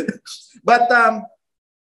 But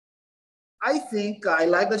I think I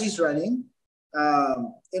like that she's running.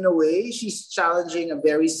 In a way, she's challenging a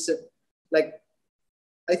very,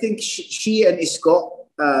 I think she and Isko,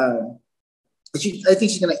 I think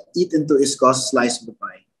she's gonna eat into Isko's slice of the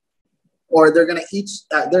pie, or they're gonna eat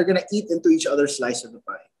into each other's slice of the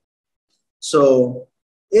pie. So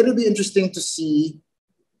it'll be interesting to see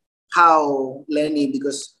how Lenny,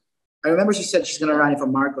 because I remember she said she's gonna run if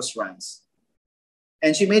Marcos runs,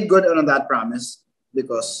 and she made good on that promise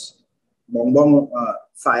because Bongbong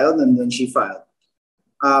filed and then she filed.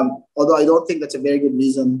 Although I don't think that's a very good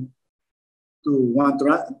reason to want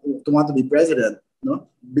to be president, no,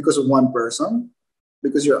 because of one person,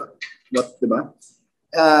 because you're what, diba?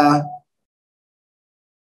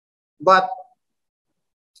 But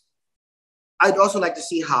I'd also like to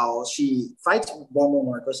see how she fights Bongbong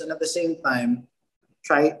Marcos and at the same time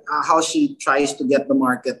how she tries to get the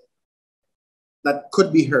market that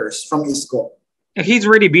could be hers from Isko. He's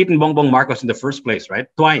already beaten Bongbong Marcos in the first place, right?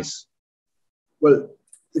 Twice. Well,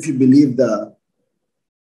 if you believe the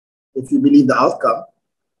outcome.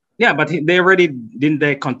 Yeah, but didn't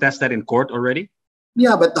they contest that in court already?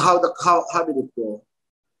 Yeah, but how did it go?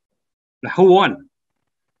 Who won?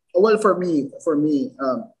 Well, for me,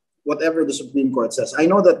 whatever the Supreme Court says, I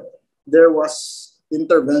know that there was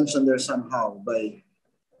intervention there somehow by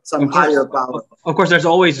some higher power. Of course, there's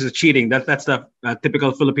always cheating. That's the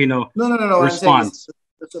typical Filipino response.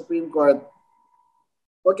 The Supreme Court.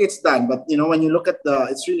 Okay, it's done, but when you look at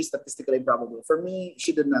it's really statistically improbable. For me,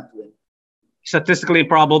 she did not win. Statistically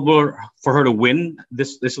improbable for her to win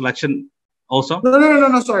this election, also.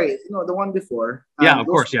 No. Sorry, the one before. Yeah, of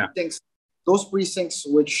course, yeah. Those precincts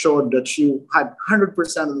which showed that she had 100%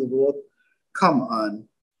 of the vote. Come on.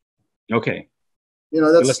 Okay.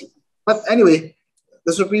 That's. But anyway,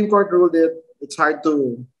 the Supreme Court ruled it. It's hard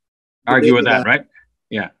to argue with that, right?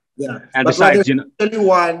 Yeah. Yeah. And but besides,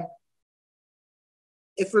 one.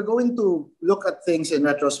 If we're going to look at things in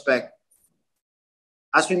retrospect,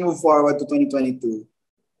 as we move forward to 2022,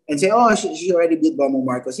 and say, oh, she already beat Bongbong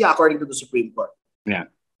Marcos. Yeah, according to the Supreme Court. Yeah.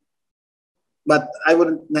 But I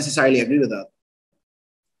wouldn't necessarily agree with that.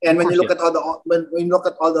 And when you look at all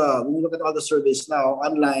the surveys now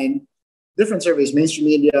online, different surveys, mainstream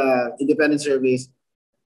media, independent surveys,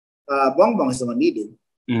 Bongbong is the one leading.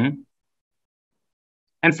 Mm-hmm.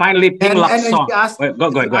 And finally, Ping Lacson.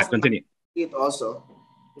 Go ahead, continue. It also,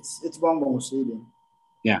 it's Bongbong who's leading.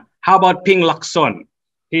 Yeah. How about Ping Lacson?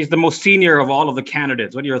 He's the most senior of all of the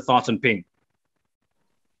candidates. What are your thoughts on Ping?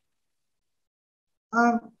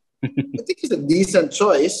 I think he's a decent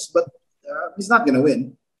choice, but he's not going to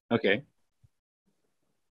win. Okay.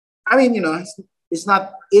 I mean, he's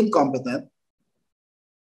not incompetent.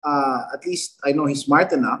 At least I know he's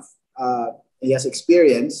smart enough. He has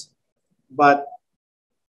experience, but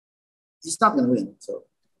he's not going to win. So.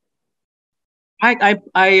 I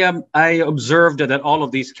observed that all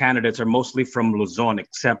of these candidates are mostly from Luzon,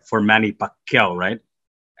 except for Manny Pacquiao, right?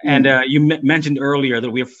 And you mentioned earlier that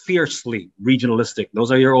we are fiercely regionalistic.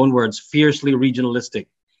 Those are your own words, fiercely regionalistic.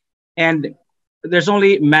 And there's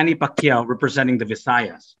only Manny Pacquiao representing the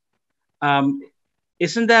Visayas.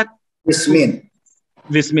 Isn't that Vismin?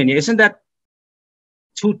 Isn't that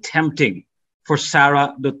too tempting for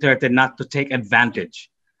Sara Duterte not to take advantage?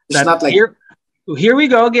 It's not like here we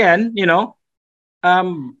go again.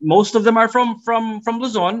 Most of them are from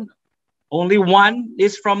Luzon. Only one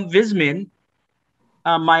is from Vismin.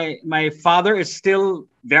 My father is still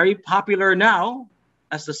very popular now,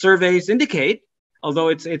 as the surveys indicate. Although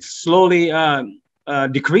it's slowly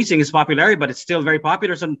decreasing his popularity, but it's still very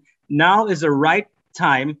popular. So now is the right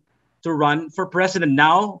time to run for president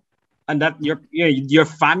now, and that your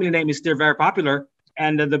family name is still very popular,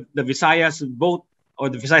 and the Visayas vote or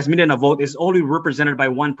the Visayas Mindanao vote is only represented by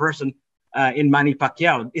one person. in Manny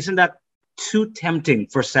Pacquiao. Isn't that too tempting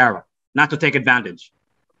for Sarah not to take advantage?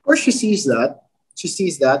 Of course, she sees that. She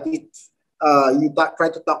sees that. Try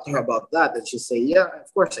to talk to her about that, and she'll say, "Yeah,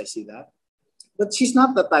 of course I see that." But she's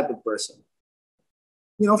not that type of person.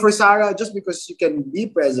 For Sarah, just because you can be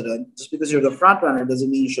president, just because you're the front runner, doesn't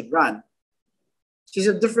mean you should run. She's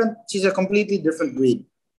a completely different breed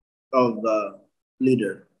of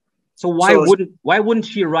leader. So why wouldn't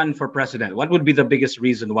she run for president? What would be the biggest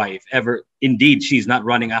reason why, if ever indeed she's not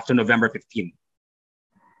running after November 15th?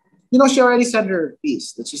 She already said her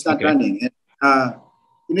piece that she's not running. And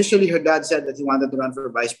initially, her dad said that he wanted to run for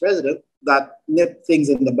vice president. That nipped things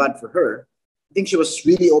in the bud for her. I think she was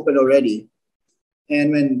really open already.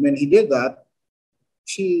 And when he did that,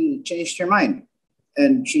 she changed her mind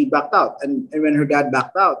and she backed out. And when her dad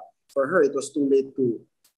backed out, for her, it was too late to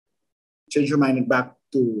change her mind and back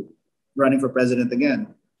to running for president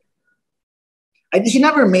again. She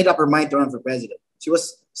never made up her mind to run for president. She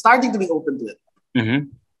was starting to be open to it.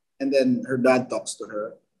 Mm-hmm. And then her dad talks to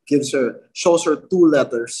her, shows her two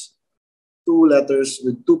letters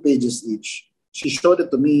with 2 pages each. She showed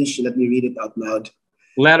it to me. She let me read it out loud.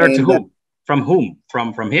 Letter to whom? From whom?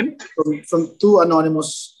 From him? From 2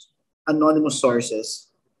 anonymous sources.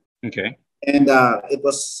 Okay. And it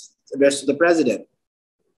was addressed to the president.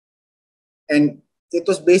 And it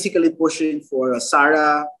was basically pushing for Go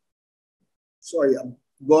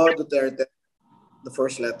Duterte, the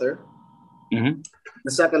first letter. Mm-hmm.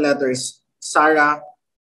 The second letter is Sara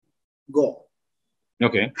Go.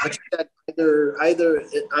 Okay. But she said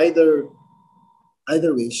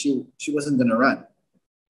either way, she wasn't gonna run.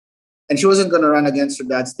 And she wasn't gonna run against her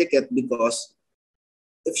dad's ticket because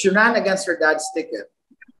if she ran against her dad's ticket,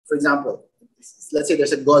 for example, let's say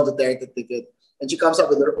there's a Go Duterte ticket, and she comes up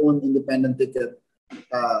with her own independent ticket,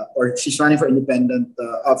 or she's running for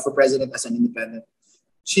for president as an independent.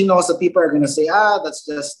 She knows that people are going to say, that's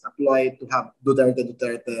just a ploy to have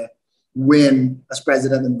Duterte win as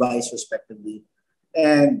president and vice respectively.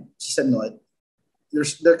 And she said, no,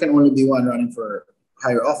 there can only be one running for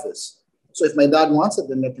higher office. So if my dad wants it,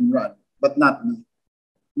 then let him run, but not me.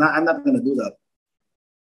 I'm not going to do that.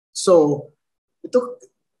 So it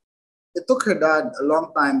took her dad a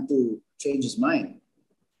long time to change his mind.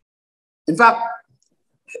 In fact,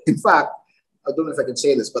 I don't know if I can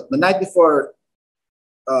say this, but the night before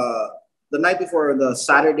the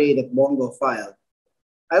Saturday that Bongo filed,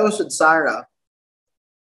 I was with Sarah,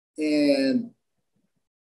 and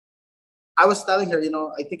I was telling her,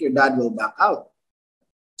 I think your dad will back out.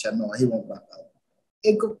 She said, no, he won't back out.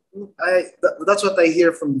 That's what I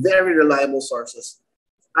hear from very reliable sources,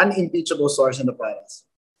 unimpeachable source in the palace.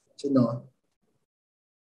 She said, no.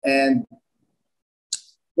 And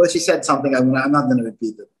well, she said something, I'm not going to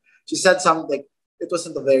repeat it. She said something like, it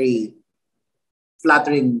wasn't a very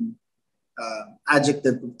flattering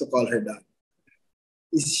adjective to call her dad.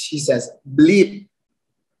 She says, bleep,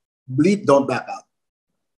 don't back out.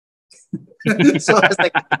 So I was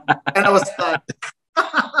like, and I was stunned.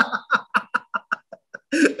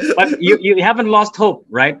 But you haven't lost hope,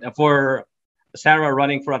 right? For Sarah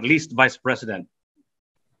running for at least vice president.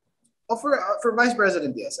 Oh, for vice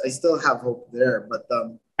president, yes. I still have hope there. But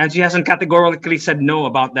and she hasn't categorically said no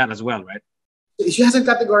about that as well, right? She hasn't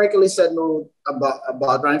categorically said no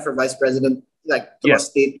about running for vice president, like to a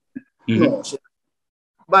state. Mm-hmm. No,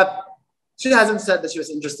 but she hasn't said that she was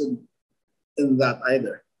interested in that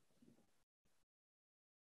either.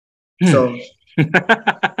 So,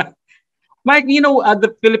 Mike,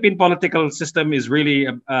 the Philippine political system is really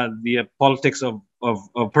the politics of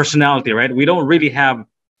personality, right? We don't really have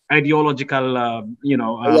ideological, we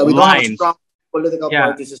lines. Don't have strong political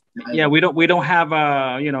parties. Yeah, we don't have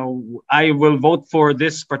I will vote for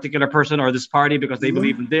this particular person or this party because they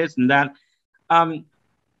believe in this and that.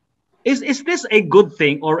 Is this a good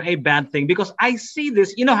thing or a bad thing? Because I see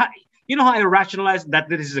this, how I rationalize that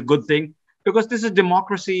this is a good thing, because this is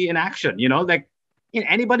democracy in action.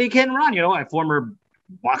 Anybody can run. A former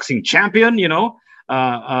boxing champion. An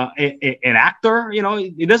actor.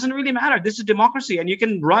 It doesn't really matter. This is democracy, and you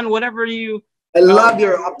can run whatever you. I love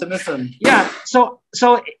your optimism. Yeah.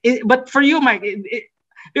 But for you, Mike,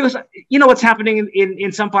 because what's happening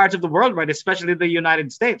in some parts of the world, right? Especially the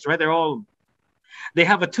United States, right? They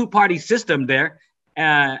have a 2-party system there,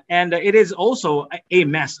 and it is also a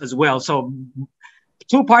mess as well. So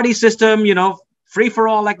 2-party system, free for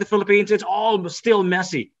all, like the Philippines, it's all still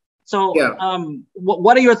messy. So,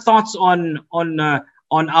 what are your thoughts on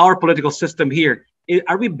our political system here?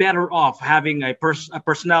 Are we better off having a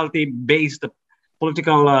personality-based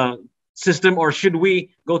political system, or should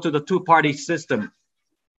we go to the 2-party system?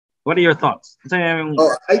 What are your thoughts?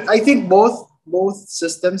 I think both both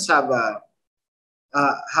systems have a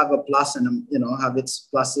plus and have its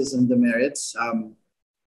pluses and demerits.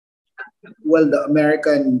 Well,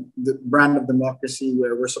 the brand of democracy,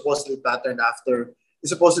 where we're supposedly patterned after, is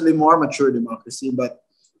supposedly more mature democracy, but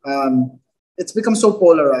it's become so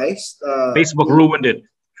polarized. Facebook ruined it.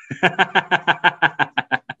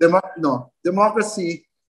 Democracy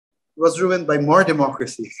was ruined by more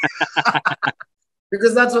democracy.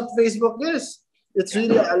 Because that's what Facebook is. It's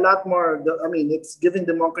really a lot more. I mean, it's giving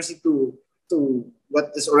democracy to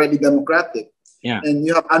what is already democratic. Yeah. And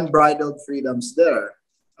you have unbridled freedoms there.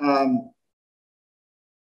 I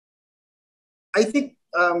think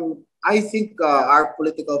our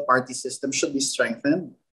political party system should be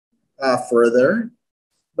strengthened further.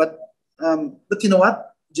 But you know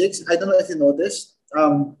what, Jakes? I don't know if you noticed.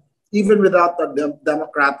 Even without the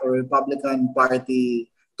Democrat or Republican party,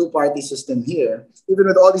 two-party system here, even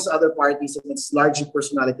with all these other parties, and it's largely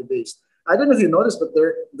personality-based. I don't know if you noticed, but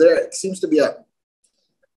there seems to be a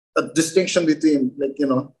distinction between,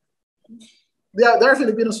 there are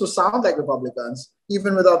Filipinos who sound like Republicans,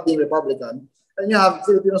 even without being Republican. And you have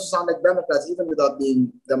Filipinos who sound like Democrats, even without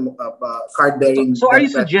being card-bearing. So are you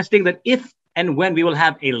suggesting that if and when we will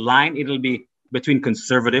have a line, it'll be between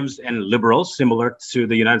conservatives and liberals, similar to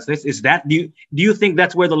the United States? Is that do you think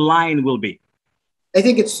that's where the line will be? I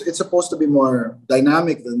think it's supposed to be more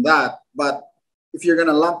dynamic than that. But if you're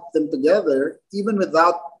gonna lump them together, even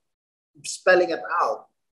without spelling it out,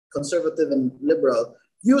 conservative and liberal,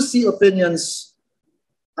 you see opinions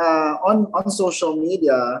on social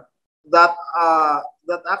media that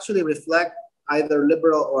actually reflect either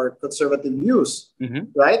liberal or conservative views,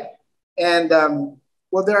 right? And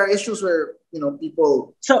well, there are issues where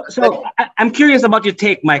people. So I'm curious about your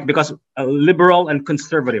take, Mike, because liberal and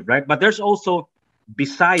conservative, right? But there's also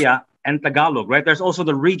Bisaya and Tagalog, right? There's also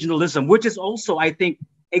the regionalism, which is also, I think,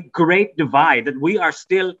 a great divide that we are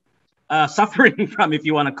still suffering from, if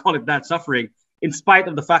you want to call it that, suffering, in spite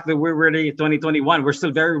of the fact that we're really 2021, we're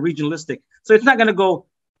still very regionalistic. So it's not going to go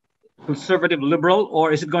conservative, liberal,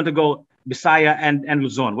 or is it going to go Bisaya and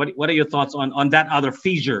Luzon? What are your thoughts on that other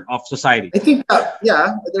fissure of society? I think,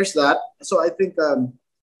 there's that. So I think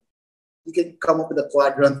you can come up with a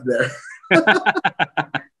quadrant there.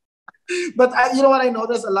 But you know what I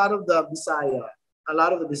noticed? A lot of the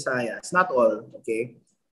Bisayas, not all, okay?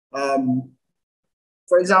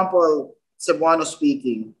 For example, Cebuano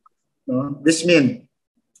speaking, Bismin,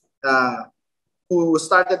 who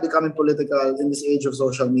started becoming political in this age of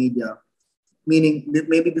social media, meaning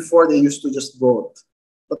maybe before they used to just vote,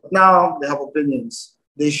 but now they have opinions,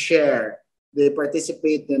 they share, they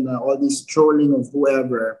participate in all these trolling of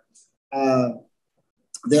whoever,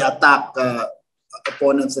 they attack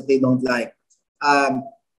opponents that they don't like.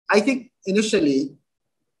 I think initially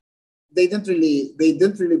they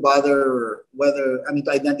didn't really bother to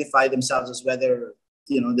identify themselves as whether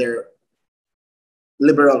they're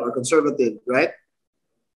liberal or conservative, right?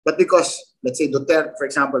 But because, let's say, Duterte, for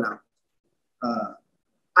example,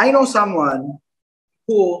 I know someone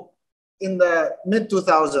who in the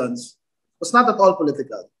mid-2000s was not at all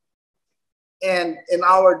political. And in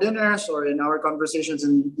our dinners or in our conversations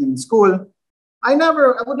in school, I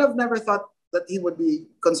would have never thought that he would be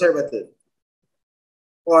conservative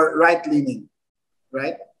or right-leaning,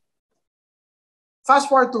 right? Fast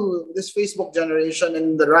forward to this Facebook generation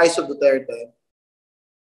and the rise of Duterte,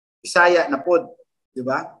 Bisaya na pod, di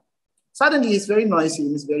ba? Suddenly, he's very noisy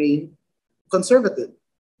and he's very conservative,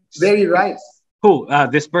 very right. Who?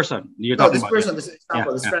 This person you're talking about? This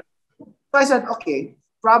example, this friend. So I said, okay,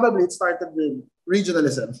 probably it started with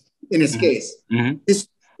regionalism in his case. His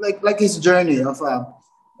like his journey of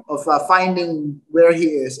finding where he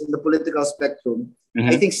is in the political spectrum.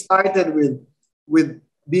 I think started with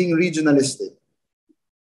being regionalistic,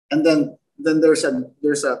 and then there's a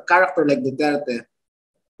character like Duterte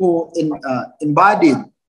who embodied,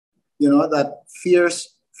 that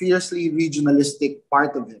fiercely regionalistic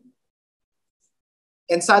part of him.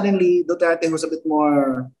 And suddenly Duterte was a bit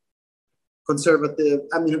more conservative.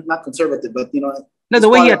 I mean, not conservative, but no, the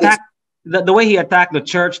way he attacked the way he attacked the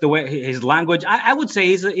church, the way his language, I would say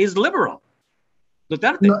he's liberal.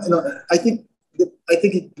 Duterte. No, I think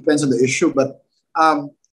it depends on the issue, but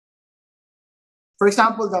for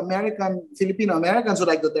example, the Filipino Americans who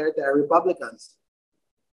like Duterte are Republicans,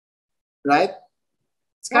 right?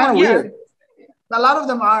 It's kind of weird. A lot of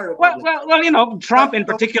them are Republicans. Well, Trump in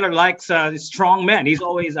particular likes strong men. He's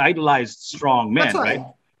always idolized strong men, right?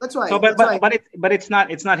 That's why. So, but it's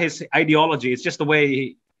not his ideology. It's just the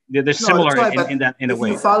way they're similar in a way.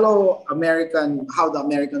 If you follow how the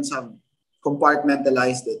Americans have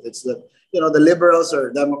compartmentalized it, it's the liberals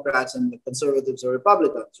are Democrats and the conservatives are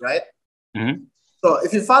Republicans, right? Mm-hmm. So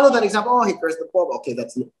if you follow that example, oh, he cursed the Pope. Okay,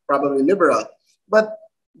 that's probably liberal. But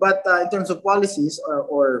in terms of policies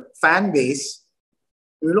or fan base,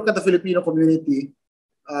 when you look at the Filipino community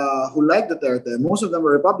who like Duterte, most of them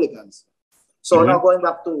were Republicans. So now going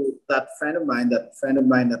back to that friend of mine,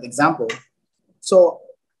 that example. So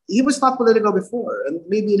he was not political before, and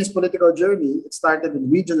maybe in his political journey, it started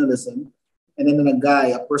with regionalism, and then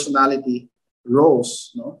a personality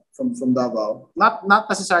rose, from Davao, not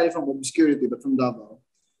necessarily from obscurity, but from Davao,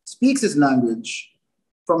 speaks his language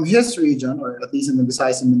from his region, or at least in the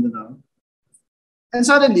Visayas and Mindanao, and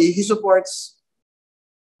suddenly he supports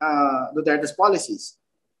Duterte's policies,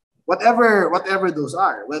 whatever those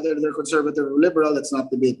are, whether they're conservative or liberal. Let's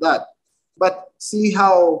not debate that, but see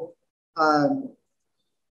how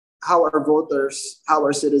our voters, how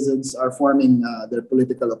our citizens are forming their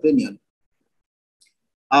political opinion.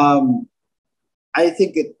 I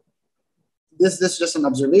think this is just an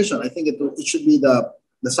observation. I think it should be the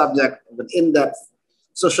subject of an in-depth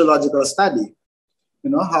sociological study.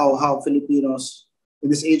 How Filipinos in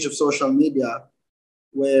this age of social media,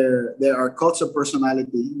 where there are cults of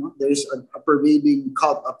personality, there is a pervading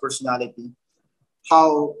cult of personality,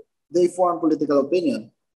 how they form political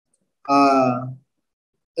opinion.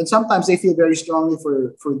 And sometimes they feel very strongly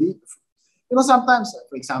for sometimes,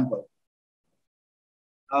 for example,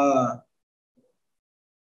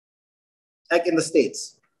 like in the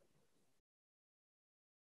States,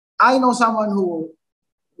 I know someone who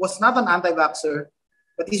was not an anti-vaxxer,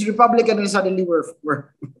 but he's Republican, and suddenly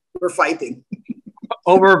we're fighting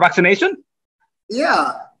over vaccination.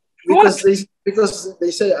 Yeah, because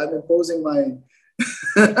they say I'm imposing my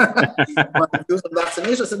my views on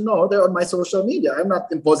vaccination. I said, no, they're on my social media. I'm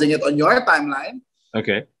not imposing it on your timeline.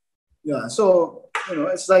 Okay. Yeah. So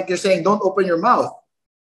it's like you're saying, don't open your mouth.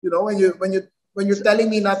 When you're telling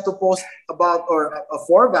me not to post about or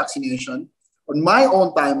for vaccination on my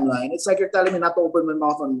own timeline, it's like you're telling me not to open my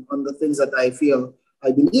mouth on the things that I feel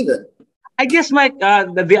I believe in. I guess, Mike,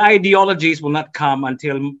 the ideologies will not come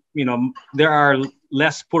until there are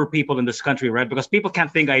less poor people in this country, right? Because people can't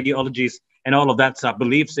think ideologies and all of that stuff,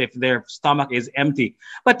 beliefs, if their stomach is empty.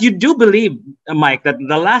 But you do believe, Mike, that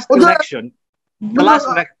the last election,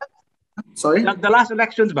 sorry, the last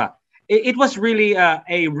elections, it was really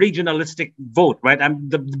a regionalistic vote, right?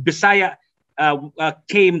 The Bisaya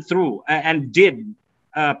came through and did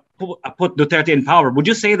put Duterte in power. Would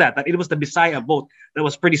you say that it was the Bisaya vote that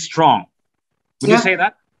was pretty strong? Would you say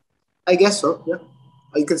that? I guess so. Yeah,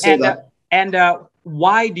 I could say that. And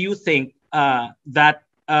why do you think that?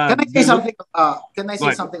 Can I say something? Can I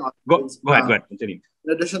say something? Go ahead. Continue.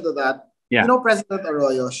 In addition to that, President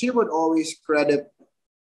Arroyo, she would always credit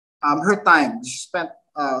her time. She spent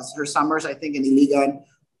her summers, I think, in Iligan,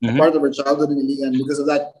 part of her childhood in Iligan. Because of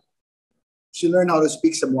that, she learned how to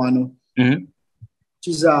speak Cebuano.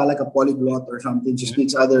 She's like a polyglot or something. She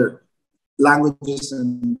speaks other languages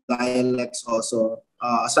and dialects also,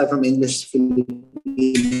 aside from English,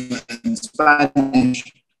 Filipino, and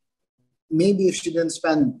Spanish. Maybe if she didn't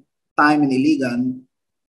spend time in Iligan,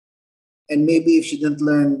 and maybe if she didn't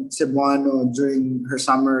learn Cebuano during her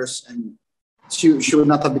summers, and she would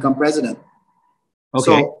not have become president.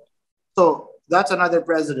 Okay. So that's another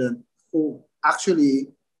president who actually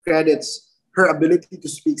credits her ability to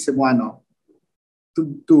speak Cebuano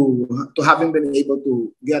to having been able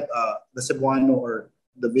to get the Cebuano or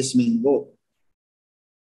the Visming vote.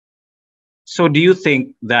 So do you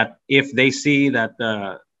think that if they see that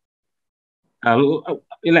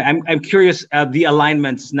I'm curious the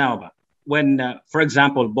alignments now, when for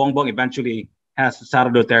example Bongbong eventually has Sara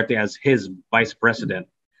Duterte as his vice president,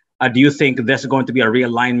 do you think there's going to be a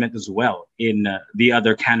realignment as well in the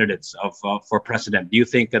other candidates for president? Do you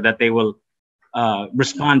think that they will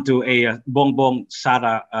respond to a Bongbong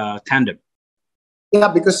Sara tandem? Yeah,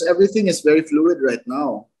 because everything is very fluid right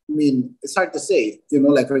now. I mean, it's hard to say.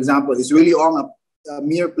 Like for example, is Willie Ong a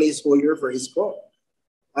mere placeholder for ISCO?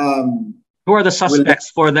 Who are the suspects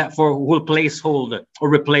for who will placehold or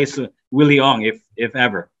replace Willie Ong if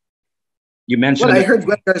ever? You mentioned. Well, I heard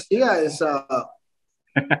Gwen Garcia is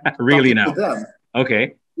really now.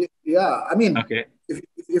 Okay. Yeah, I mean, okay.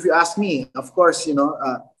 If you ask me, of course,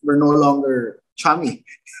 we're no longer chummy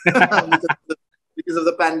because of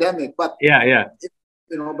the pandemic. But yeah.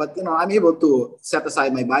 I'm able to set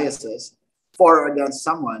aside my biases for or against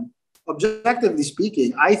someone. Objectively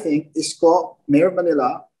speaking, I think Isko, Mayor of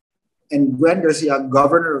Manila, and Gwen Garcia,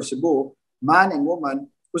 Governor of Cebu, man and woman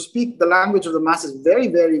who speak the language of the masses very,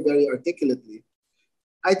 very, very articulately.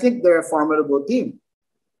 I think they're a formidable team.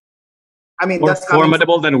 I mean, more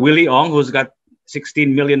formidable than Willie Ong, who's got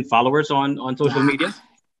 16 million followers on social media.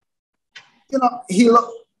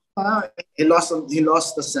 He lost. He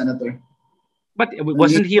lost the senator. But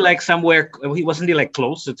wasn't he like somewhere? He wasn't he like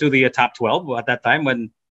close to the top 12 at that time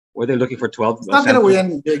when were they looking for 12? It's not gonna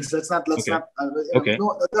win, Biggs. Let's not. Let's Okay. not. Okay.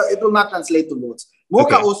 No, it will not translate to votes.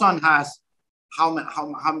 Mocha Okay. Uson has how many?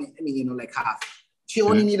 I mean, like half. She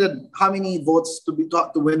only needed how many votes to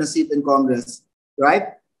win a seat in Congress, right?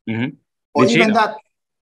 Mm-hmm. Or Did she? even that.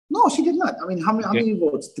 No, she did not. I mean, how many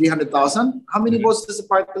votes? 300,000. How many votes does the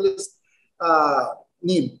party list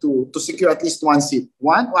need to secure at least one seat?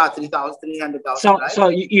 One? Wow, 300,000, right? So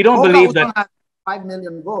you don't Mocha believe Uson that has 5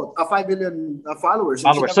 million votes, 5 million followers.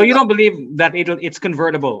 followers. So you don't believe that it's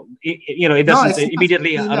convertible. It doesn't it's not.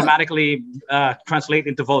 immediately It's not. automatically translate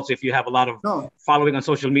into votes if you have a lot of No. following on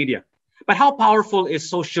social media. But how powerful is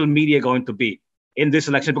social media going to be in this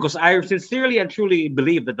election? Because I sincerely and truly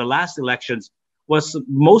believe that the last elections was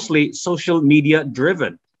mostly social media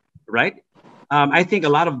driven, right? I think a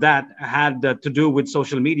lot of that had to do with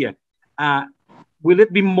social media. Will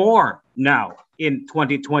it be more now in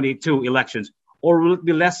 2022 elections? Or will it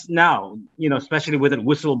be less now, especially with a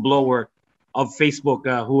whistleblower of Facebook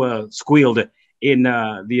who squealed in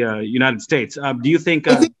the United States? Do you think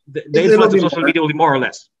the influence of social media will be more or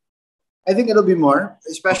less? I think it'll be more,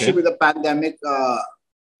 especially Okay. with the pandemic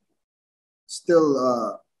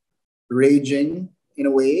still raging in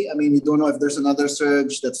a way. I mean, we don't know if there's another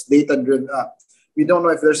surge that's data-driven. We don't know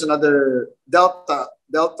if there's another Delta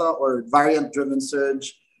or variant-driven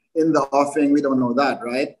surge in the offing. We don't know that,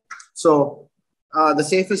 right? So the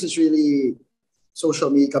safest is really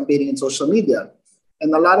social media, campaigning in social media.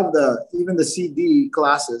 And a lot of even the CD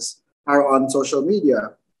classes are on social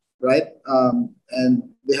media, right? And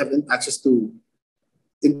they have access to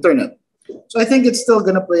internet. So I think it's still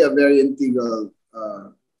going to play a very integral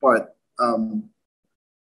part,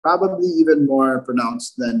 probably even more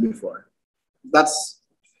pronounced than before.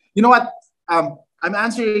 You know what? I'm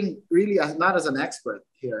answering really not as an expert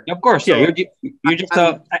here. Of course, yeah. You're just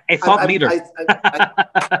a thought leader.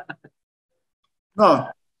 No,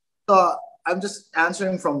 so I'm just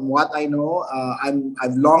answering from what I know.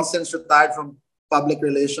 I've long since retired from public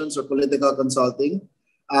relations or political consulting.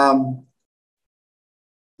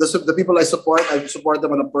 The people I support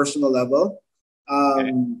them on a personal level.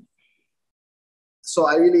 So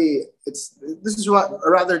this is a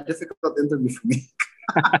rather difficult interview for me.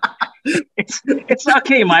 It's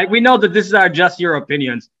okay, Mike. We know that this are just your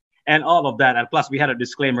opinions and all of that. And plus, we had a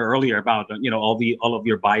disclaimer earlier about all of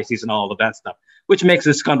your biases and all of that stuff, which makes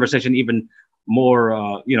this conversation even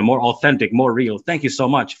more more authentic, more real. Thank you so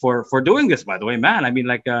much for doing this, by the way, man. I mean,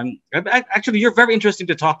 actually, you're very interesting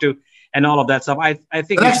to talk to and all of that stuff. I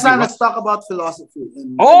think the next time let's talk about philosophy.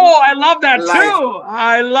 I love that too.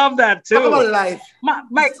 I love that too. Talk about life,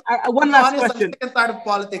 Mike. One last question. I'm sick and tired of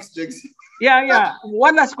politics, Jigs. Yeah.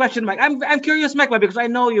 One last question, Mike. I'm curious, Mike, because I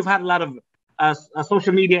know you've had a lot of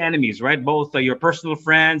social media enemies, right? Both your personal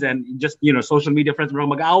friends and just social media friends.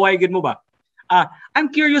 Mag-away, good mo ba? I'm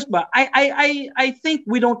curious, but I think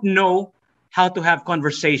we don't know how to have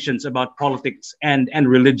conversations about politics and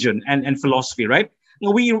religion and philosophy, right?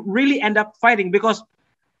 We really end up fighting because,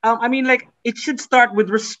 it should start with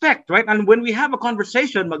respect, right? And when we have a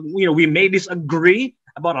conversation, we may disagree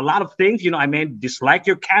about a lot of things. I may dislike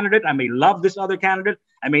your candidate. I may love this other candidate.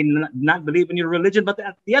 I may not believe in your religion. But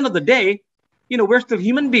at the end of the day, we're still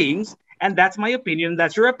human beings. And that's my opinion.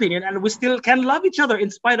 That's your opinion. And we still can love each other in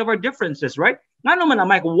spite of our differences, right? Now,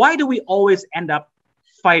 Mike, why do we always end up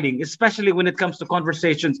fighting, especially when it comes to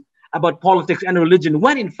conversations about politics and religion,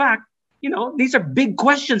 when in fact, these are big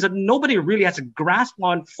questions that nobody really has a grasp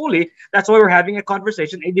on fully. That's why we're having a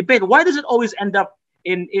conversation, a debate. Why does it always end up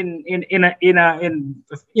in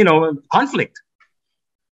conflict?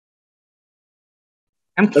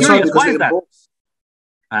 I'm curious. Why is that?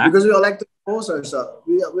 Because we all like to impose ourselves.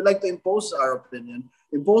 We like to impose our opinion,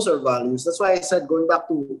 impose our values. That's why I said, going back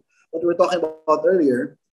to what we were talking about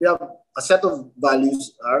earlier, we have a set of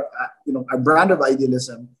values, our brand of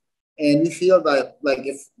idealism, and we feel that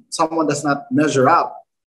if someone does not measure up,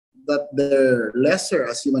 that they're lesser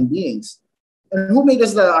as human beings. And who made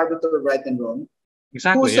us the arbiter of right and wrong?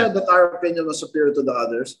 Exactly. Who said that our opinion was superior to the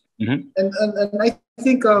others? Mm-hmm. And I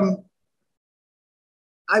think I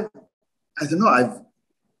don't know.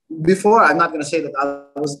 Before, I'm not going to say that I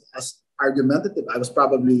was as argumentative. I was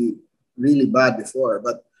probably really bad before,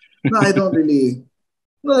 but no, I don't really.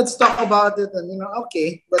 Well, let's talk about it, and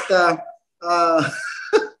okay. But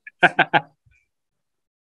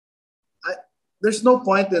there's no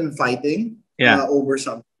point in fighting over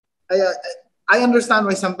something. I understand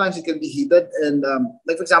why sometimes it can be heated, and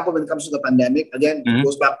for example, when it comes to the pandemic, again, it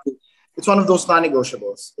goes back to it's one of those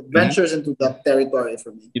non-negotiables. It ventures into that territory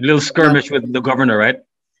for me. A little skirmish with the governor, right?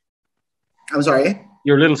 I'm sorry.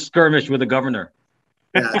 Your little skirmish with the governor.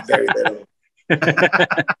 Yeah, very little.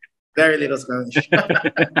 Very little skirmish.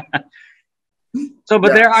 So, but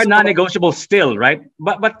Yeah. there are So non-negotiables still, right?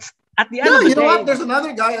 But at the end yeah, of the you know what? day, There's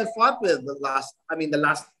another guy I fought with the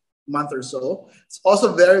last month or so. It's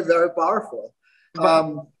also very, very powerful. but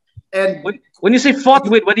Um, and when you say fought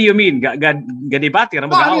with, what do you mean? Gadibati, no,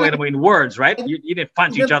 I mean, in words, right? I, You didn't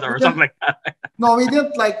punch each other we or didn't, something like that. no, we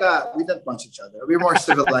didn't punch each other. We were more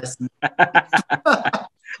civilized.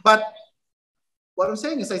 But what I'm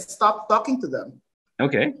saying is I stopped talking to them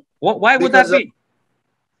Okay. Why would that because be?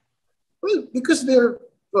 well, because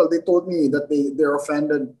they told me that they're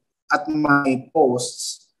offended at my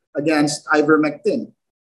posts against ivermectin.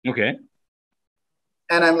 Okay.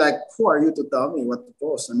 And I'm like, who are you to tell me what to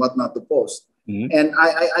post and what not to post? Mhm. And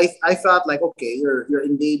I felt like, okay, you're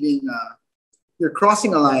invading, you're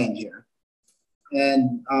crossing a line here.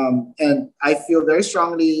 And I feel very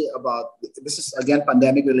strongly about this is again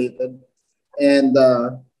pandemic related, and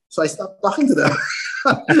so I stopped talking to them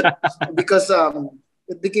because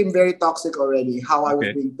it became very toxic already. How I was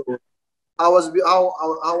Okay. being told, how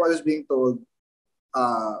I was being told,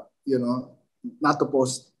 you know, not to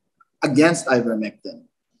post against ivermectin,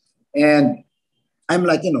 and I'm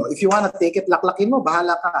like, if you want to take it, laklakin mo,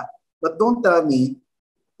 bahala ka, but don't tell me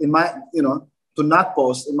in my, to not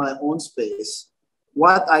post in my own space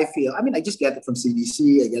what I feel. I mean, I just get it from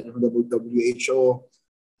CDC, I get it from the WHO.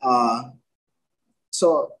 Uh,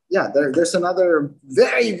 so yeah, there's another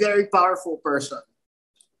very, very powerful person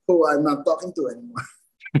who I'm not talking to anymore.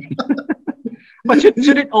 But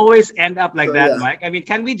should it always end up like So that, yeah, Mike? I mean,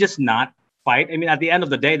 can we just not fight? I mean, at the end of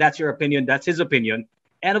the day, that's your opinion, that's his opinion.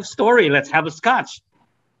 End of story. Let's have a scotch.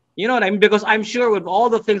 You know what I mean? Because I'm sure with all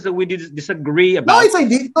the things that we disagree no, about. it's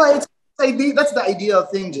idea. No, it's idea. That's the ideal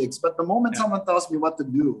thing, Jigs. But the moment Yeah. someone tells me what to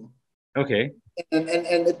do, Okay. and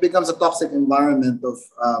it becomes a toxic environment of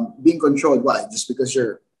being controlled. Why? Just because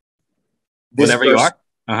you're this Whatever you person,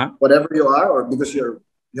 are. Uh-huh. whatever you are, or because you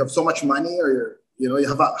have so much money, or you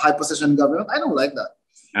have a high position in government. I don't like that.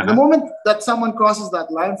 And the Uh-huh. moment that someone crosses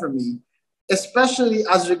that line for me, especially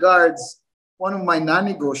as regards one of my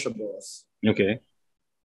non-negotiables, Okay.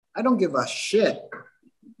 I don't give a shit.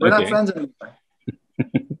 We're not Okay. friends anymore.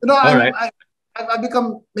 You know, All right. I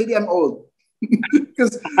become, maybe I'm old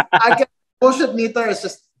because I can bullshit meter. It's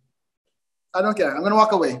just I don't care. I'm gonna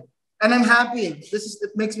walk away, and I'm happy.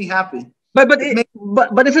 It makes me happy. But It makes.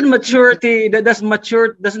 but isn't maturity that doesn't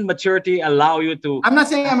maturity allow you to I'm not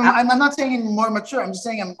saying ha- I'm not saying I'm more mature. I'm just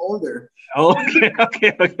saying I'm older. okay,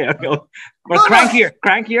 okay. Or No, no. crankier.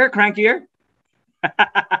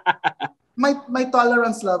 My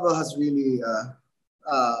tolerance level has really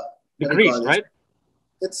what do you call Decreased, this? right?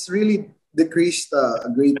 It's really decreased a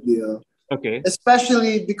great deal, Okay.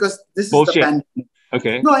 especially because this is the Bullshit. pandemic.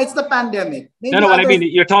 Okay. No, it's the pandemic. No, Maybe no, what I other, mean,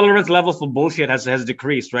 your tolerance level for bullshit has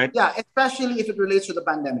decreased, right? yeah, especially if it relates to the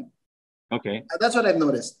pandemic. Okay. That's what I've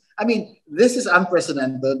noticed. I mean, this is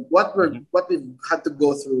unprecedented. Mhm. What we've had to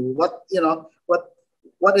go through,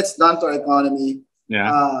 what it's done to our economy, Yeah.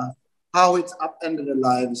 uh, how it's upended their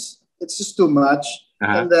lives. It's just too much.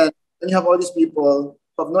 Uh-huh. And then you have all these people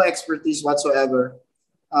who have no expertise whatsoever,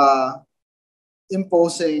 uh,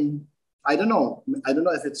 imposing. I don't know. I don't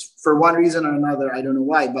know if it's for one reason or another. I don't know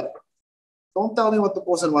why, but don't tell me what to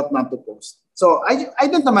post and what not to post. So I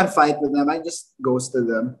didn't come and fight with them. I just ghosted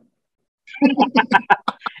them.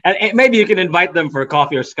 And maybe you can invite them for a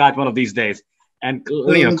coffee or scotch one of these days, and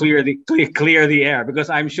Mm, clear the air, because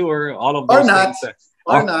I'm sure all of or those not, things.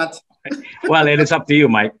 or Oh, not. well, it is up to you,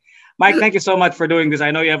 Mike. Mike, thank you so much for doing this. I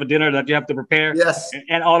know you have a dinner that you have to prepare Yes.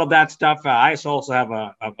 and all of that stuff. I also have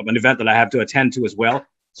an event that I have to attend to as well.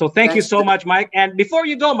 So thank you Thanks. so much, Mike. And before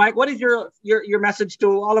you go, Mike, what is your message to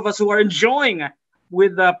all of us who are enjoying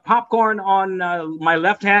with popcorn on my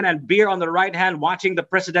left hand and beer on the right hand, watching the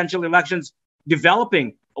presidential elections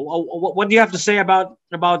developing? What do you have to say about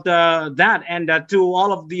that? And to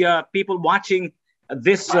all of the people watching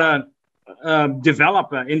this develop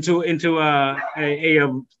into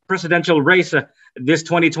a presidential race this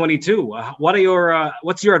 2022.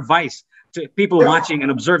 What's your advice to people watching and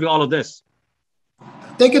observing all of this?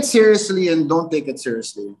 Take it seriously and don't take it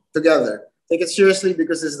seriously. Together. Take it seriously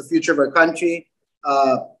because it's the future of our country.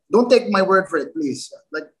 Don't take my word for it, please.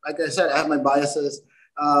 Like I said, I have my biases,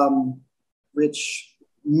 which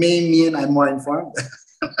may mean I'm more informed.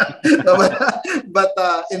 No, but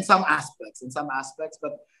in some aspects,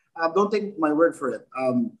 but don't take my word for it.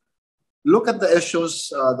 Look at the issues,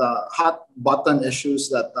 the hot button issues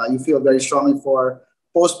that you feel very strongly for,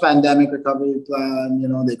 post-pandemic recovery plan,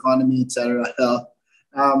 the economy, etc., health,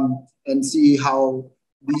 and see how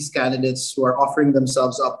these candidates who are offering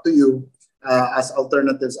themselves up to you as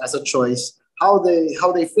alternatives, as a choice, how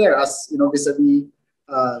they fare as vis-a-vis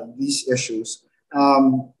these issues.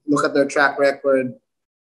 Look at their track record,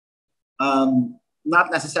 not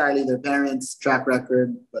necessarily their parents' track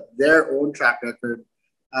record, but their own track record.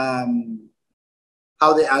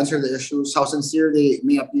 How they answer the issues, how sincere they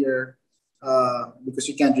may appear, because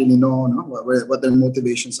you can't really know, no, what their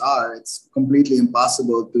motivations are. It's completely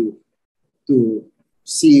impossible to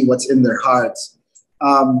see what's in their hearts.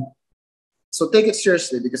 So take it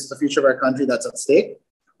seriously because it's the future of our country that's at stake.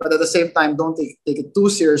 But at the same time, don't take it too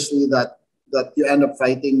seriously that you end up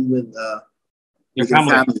fighting with your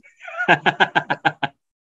family.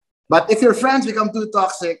 But if your friends become too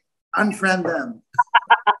toxic, unfriend them.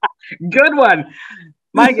 Good one,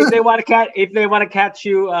 Mike. If they want to catch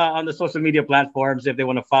you on the social media platforms, if they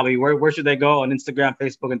want to follow you, where should they go? On Instagram,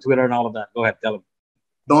 Facebook, and Twitter, and all of that. Go ahead, tell them.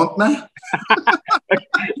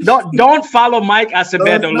 Don't follow Mike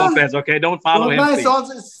Acebedo Lopez. Okay, don't follow him.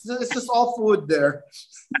 It's just all food there.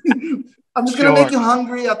 I'm just gonna make you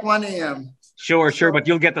hungry at 1 a.m. Sure, but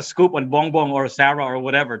you'll get the scoop on Bongbong or Sarah or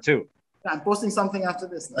whatever too. Yeah, I'm posting something after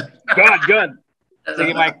this. Good. Thank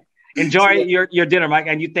you, Mike. Enjoy your dinner, Mike,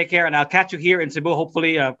 and you take care. And I'll catch you here in Cebu,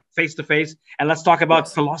 hopefully face to face. And let's talk about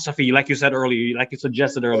philosophy, like you said earlier, like you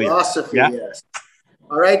suggested earlier. Philosophy, yes.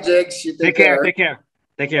 All right, Jigs. You take care. Take care.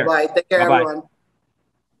 Bye. Take care, everyone.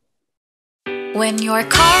 When your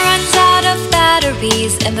car runs out of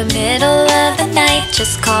batteries in the middle of the night,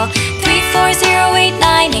 just call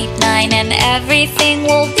 340-8989 and everything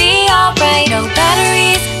will be alright. No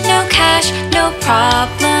batteries, no cash, no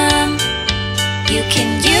problem. You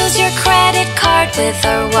can use your credit card with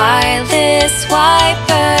our wireless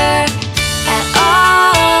wiper. At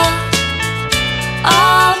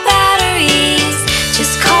all batteries,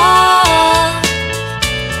 just call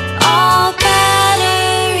all batteries.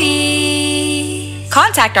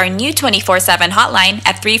 Contact our new 24/7 hotline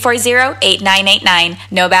at 340-8989.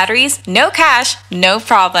 No batteries, no cash, no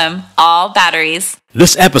problem. All batteries.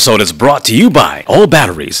 This episode is brought to you by All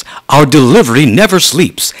Batteries. Our delivery never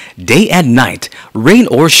sleeps, day and night, rain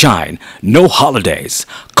or shine, no holidays.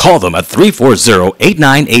 Call them at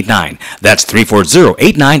 340-8989. That's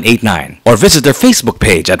 340-8989. Or visit their Facebook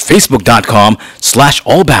page at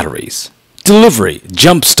facebook.com/allbatteries. Delivery,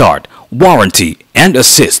 jumpstart, warranty, and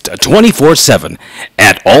assist 24/7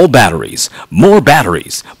 at All Batteries. More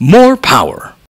batteries, more power.